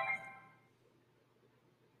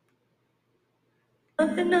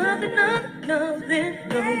 Nothing.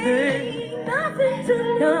 nothing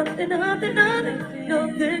to nothing, nothing, nothing,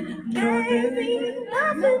 nothing, gave me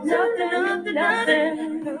nothing, nothing, nothing,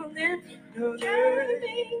 nothing, nothing, gave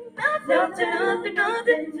me nothing, nothing,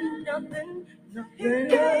 nothing, nothing. You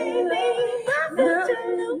gave me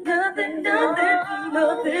nothing, nothing, nothing,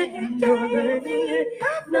 nothing. You gave me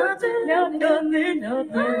nothing, nothing,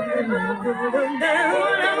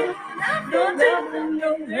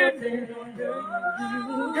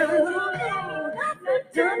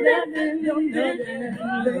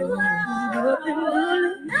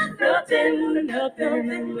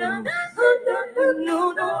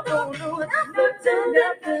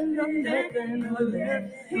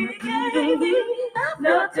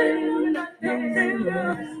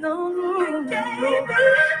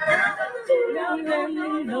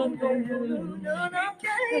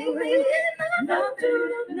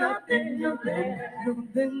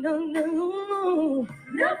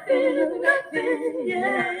 nothing,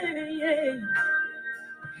 yeah.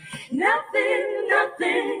 Nothing,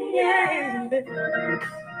 nothing, yeah.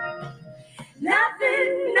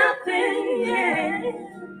 Nothing, nothing, yeah.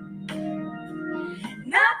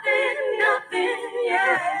 Nothing, nothing,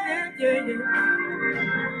 yeah.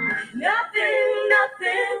 Nothing,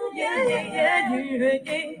 nothing, yeah, yeah,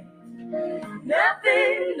 yeah.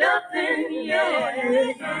 Nothing, nothing, yeah.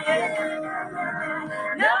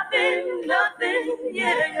 Nothing, nothing,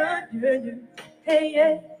 yeah, yeah. Hey,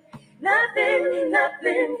 yeah. Nothing,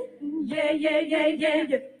 nothing, yeah, yeah, yeah, yeah,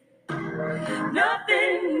 yeah.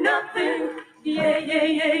 Nothing, nothing, yeah, yeah,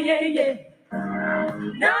 yeah, yeah, yeah.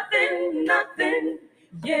 Nothing, nothing, yeah,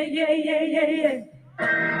 yeah, yeah, yeah, yeah.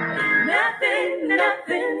 Nothing,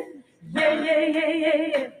 nothing, yeah, yeah, yeah, yeah,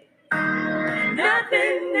 yeah.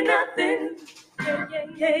 Nothing, nothing, yeah,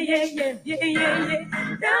 yeah, yeah, yeah, yeah, yeah,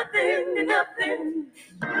 yeah. Nothing, nothing,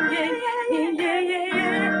 yeah, yeah, yeah, yeah,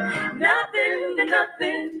 yeah. Nothing,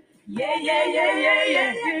 nothing, yeah, yeah, yeah,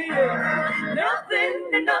 yeah, yeah, yeah.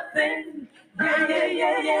 Nothing, nothing. Yeah, yeah,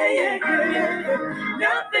 yeah, yeah, yeah, yeah, yeah.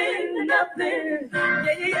 Nothing, nothing.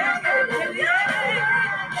 Yeah, yeah, yeah, yeah, yeah,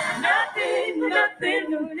 yeah. Nothing, nothing.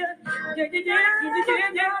 Yeah, yeah, yeah, yeah,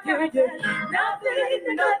 yeah, yeah, yeah.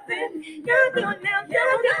 Nothing, nothing. Yeah, yeah, yeah,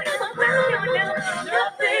 yeah, yeah.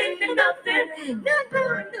 Nothing, nothing. No,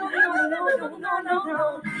 no, no, no, no, no,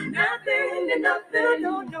 no. Nothing, nothing.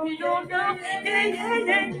 No, no, no, no. Yeah, yeah,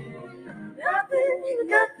 yeah. Nothing,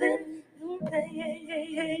 nothing. Yeah, yeah, yeah,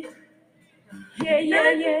 yeah. Yeah,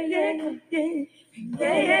 yeah, yeah, yeah, yeah, yeah,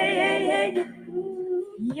 yeah, yeah, yeah, yeah,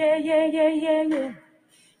 yeah, yeah, yeah, yeah,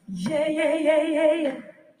 yeah, yeah, yeah, yeah, yeah, yeah.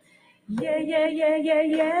 Yeah, yeah, yeah, yeah,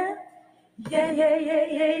 yeah. Yeah, yeah, yeah,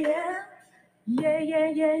 yeah, yeah. Yeah, yeah,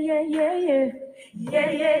 yeah, yeah, yeah, yeah. Yeah,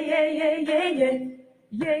 yeah, yeah, yeah, yeah, yeah.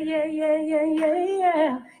 Yeah, yeah, yeah, yeah, yeah,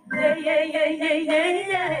 yeah. Yeah, yeah, yeah, yeah, yeah,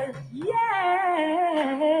 yeah.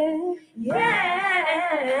 Yeah. Yeah.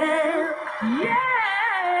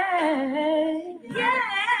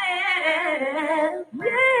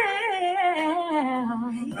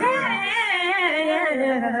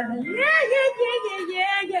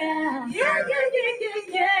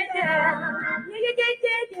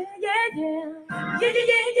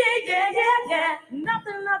 Yeah. Yeah.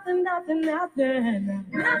 Nothing, nothing, nothing, nothing.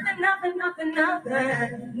 Nothing, nothing, nothing, nothing.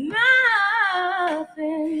 Nothing.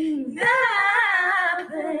 Nothing.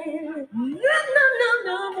 No, no, no,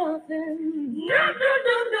 no, nothing. No,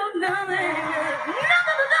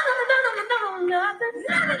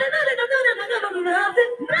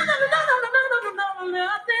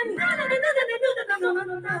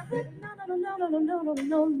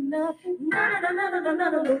 no, no, no,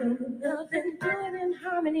 nothing. Nothing. Do it in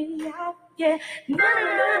harmony, yeah. No,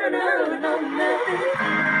 no, no, no, no, nothing.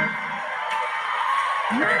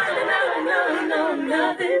 No, no, no, no,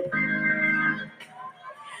 nothing.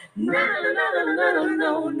 No, no, no, no,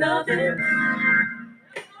 no, nothing.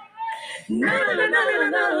 No, no, no, no,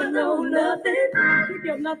 no, no, nothing. Keep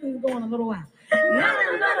your nothing going a little while. No,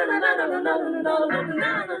 no, no, no, no, no, no,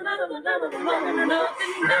 no, no,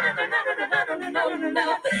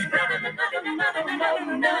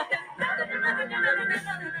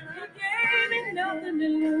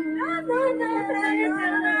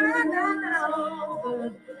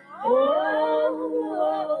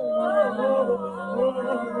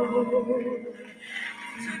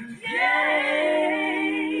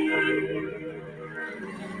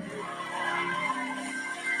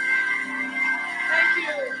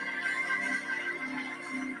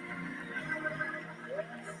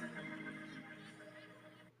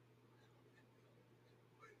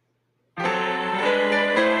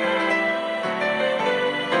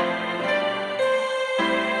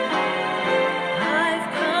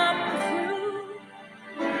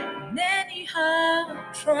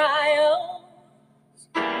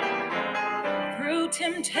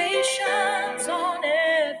 temptations on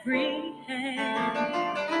every hand,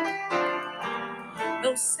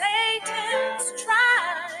 though Satan's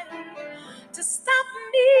tried to stop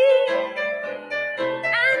me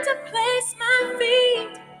and to place my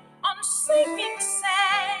feet on sinking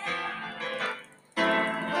sand,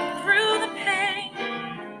 through the pain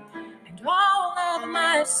and all of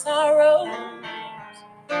my sorrows,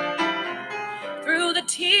 through the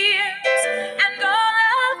tears and all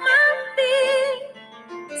of my fears,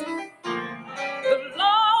 the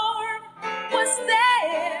Lord was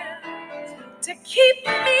there to keep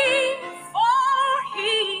me, for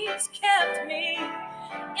He's kept me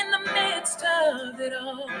in the midst of it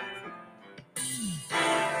all.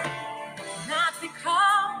 Not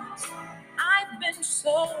because I've been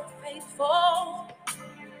so faithful,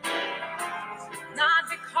 not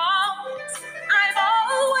because I've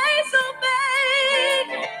always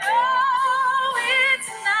obeyed. No, it's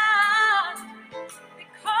not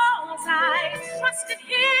because I trusted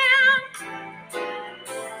Him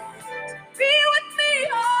to be with me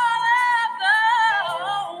all of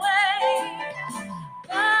the way,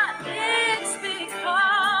 but it's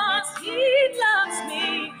because He loves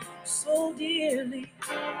me so dearly.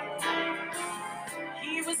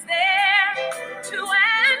 He was there to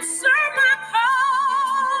answer my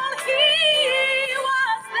call. He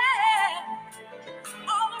was there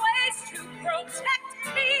always to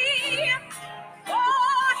protect me.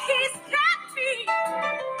 Oh, He's kept me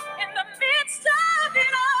in the midst of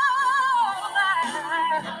it all.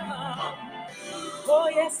 Oh,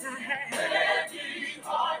 yes, I have.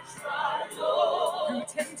 Through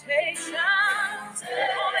temptations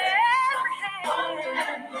on every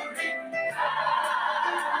hand,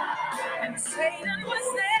 and Satan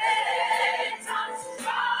was there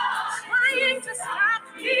trying to stop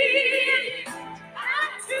me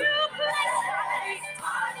and to place my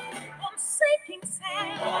feet on sinking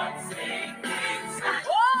sand.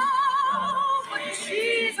 Oh, but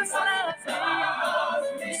Jesus loves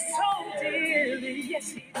me so dearly.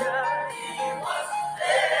 Yes, He does.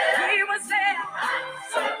 He was there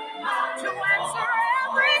to answer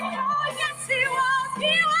every call. Yes, He was.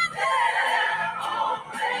 He was there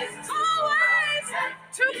always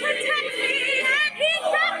to protect me, and He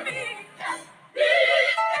kept me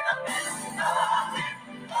in the midst of it.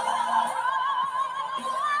 Oh,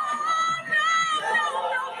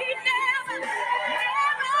 no, He never let me.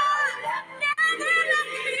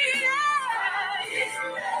 He's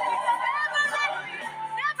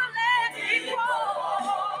never let me go.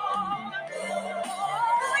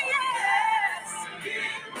 Oh, yes, He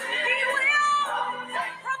will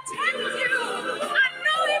protect you. I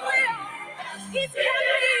know He will. He's kept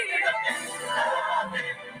me in the midst of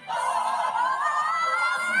it. Oh,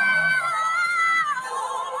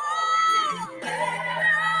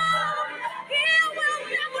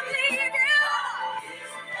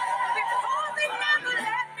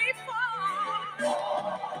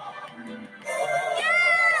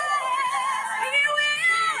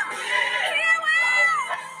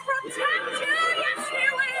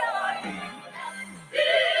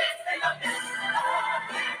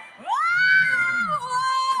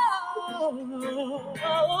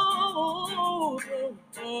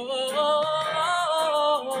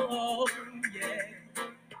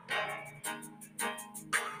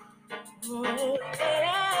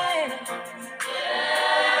 yeah.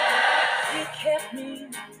 He kept me.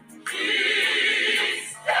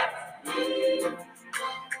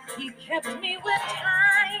 He kept me when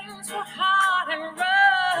times were hard and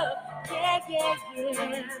rough.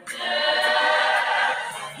 Yeah.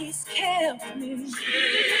 He's kept me.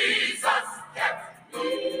 Jesus kept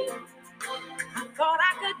me. I thought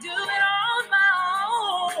I could do it on my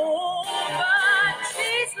own, but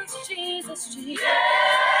Jesus. Jesus.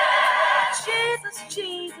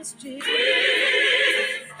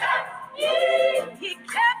 He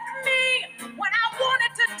kept me when I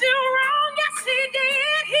wanted to do wrong. Yes, He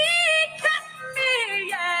did. He kept me,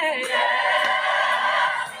 yeah.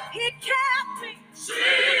 He kept me.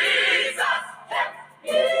 Jesus kept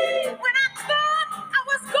me when I thought I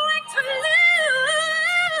was going to lose.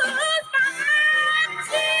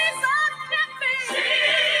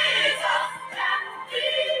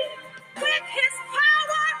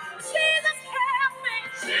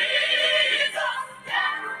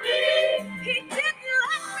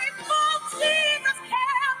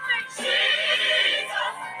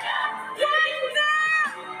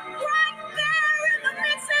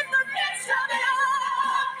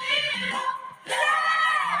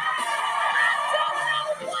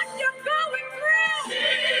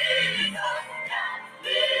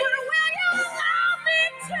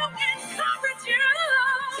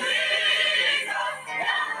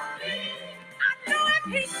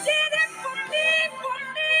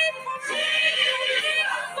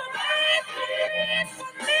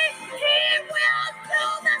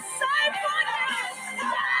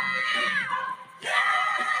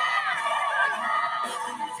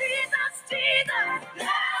 Jesus, Jesus.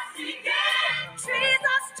 Yes, he can.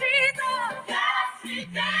 Jesus, Jesus. Yes, he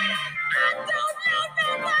can. I don't know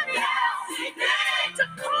nobody else to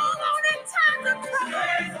call on in times of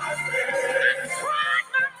trouble. I tried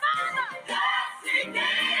my mama,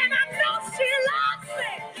 and I know she loves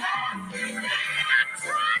me. I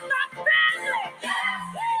tried my family,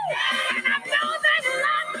 and I know they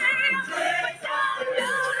love me. But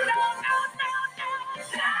no, nobody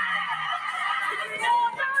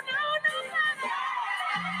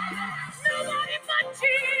but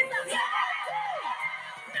Jesus.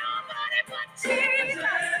 Nobody but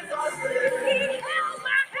Jesus. He held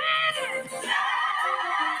my hand.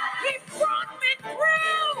 He brought me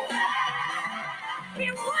through.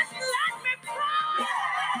 He wouldn't let me fall.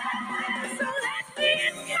 So let me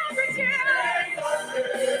encourage you.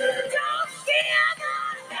 Don't give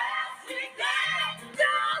up.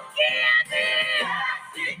 Don't give in.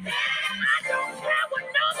 I don't care what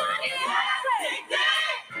nobody else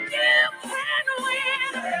says. You can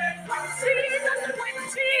win. Jesus,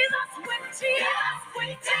 with Jesus, with Jesus,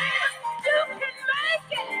 with Jesus, you can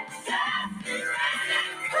make it.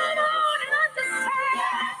 Come on and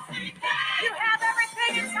understand. You have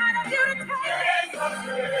everything inside of you to take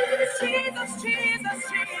it. Jesus,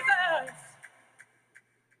 Jesus, Jesus.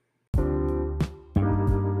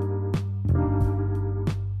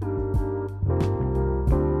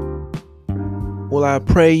 Well, I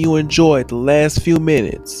pray you enjoyed the last few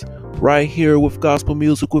minutes right here with Gospel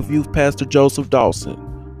Music with Youth Pastor Joseph Dawson,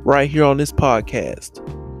 right here on this podcast.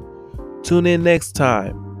 Tune in next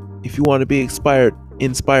time if you want to be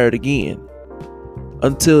inspired again.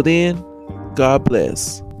 Until then, God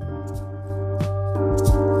bless.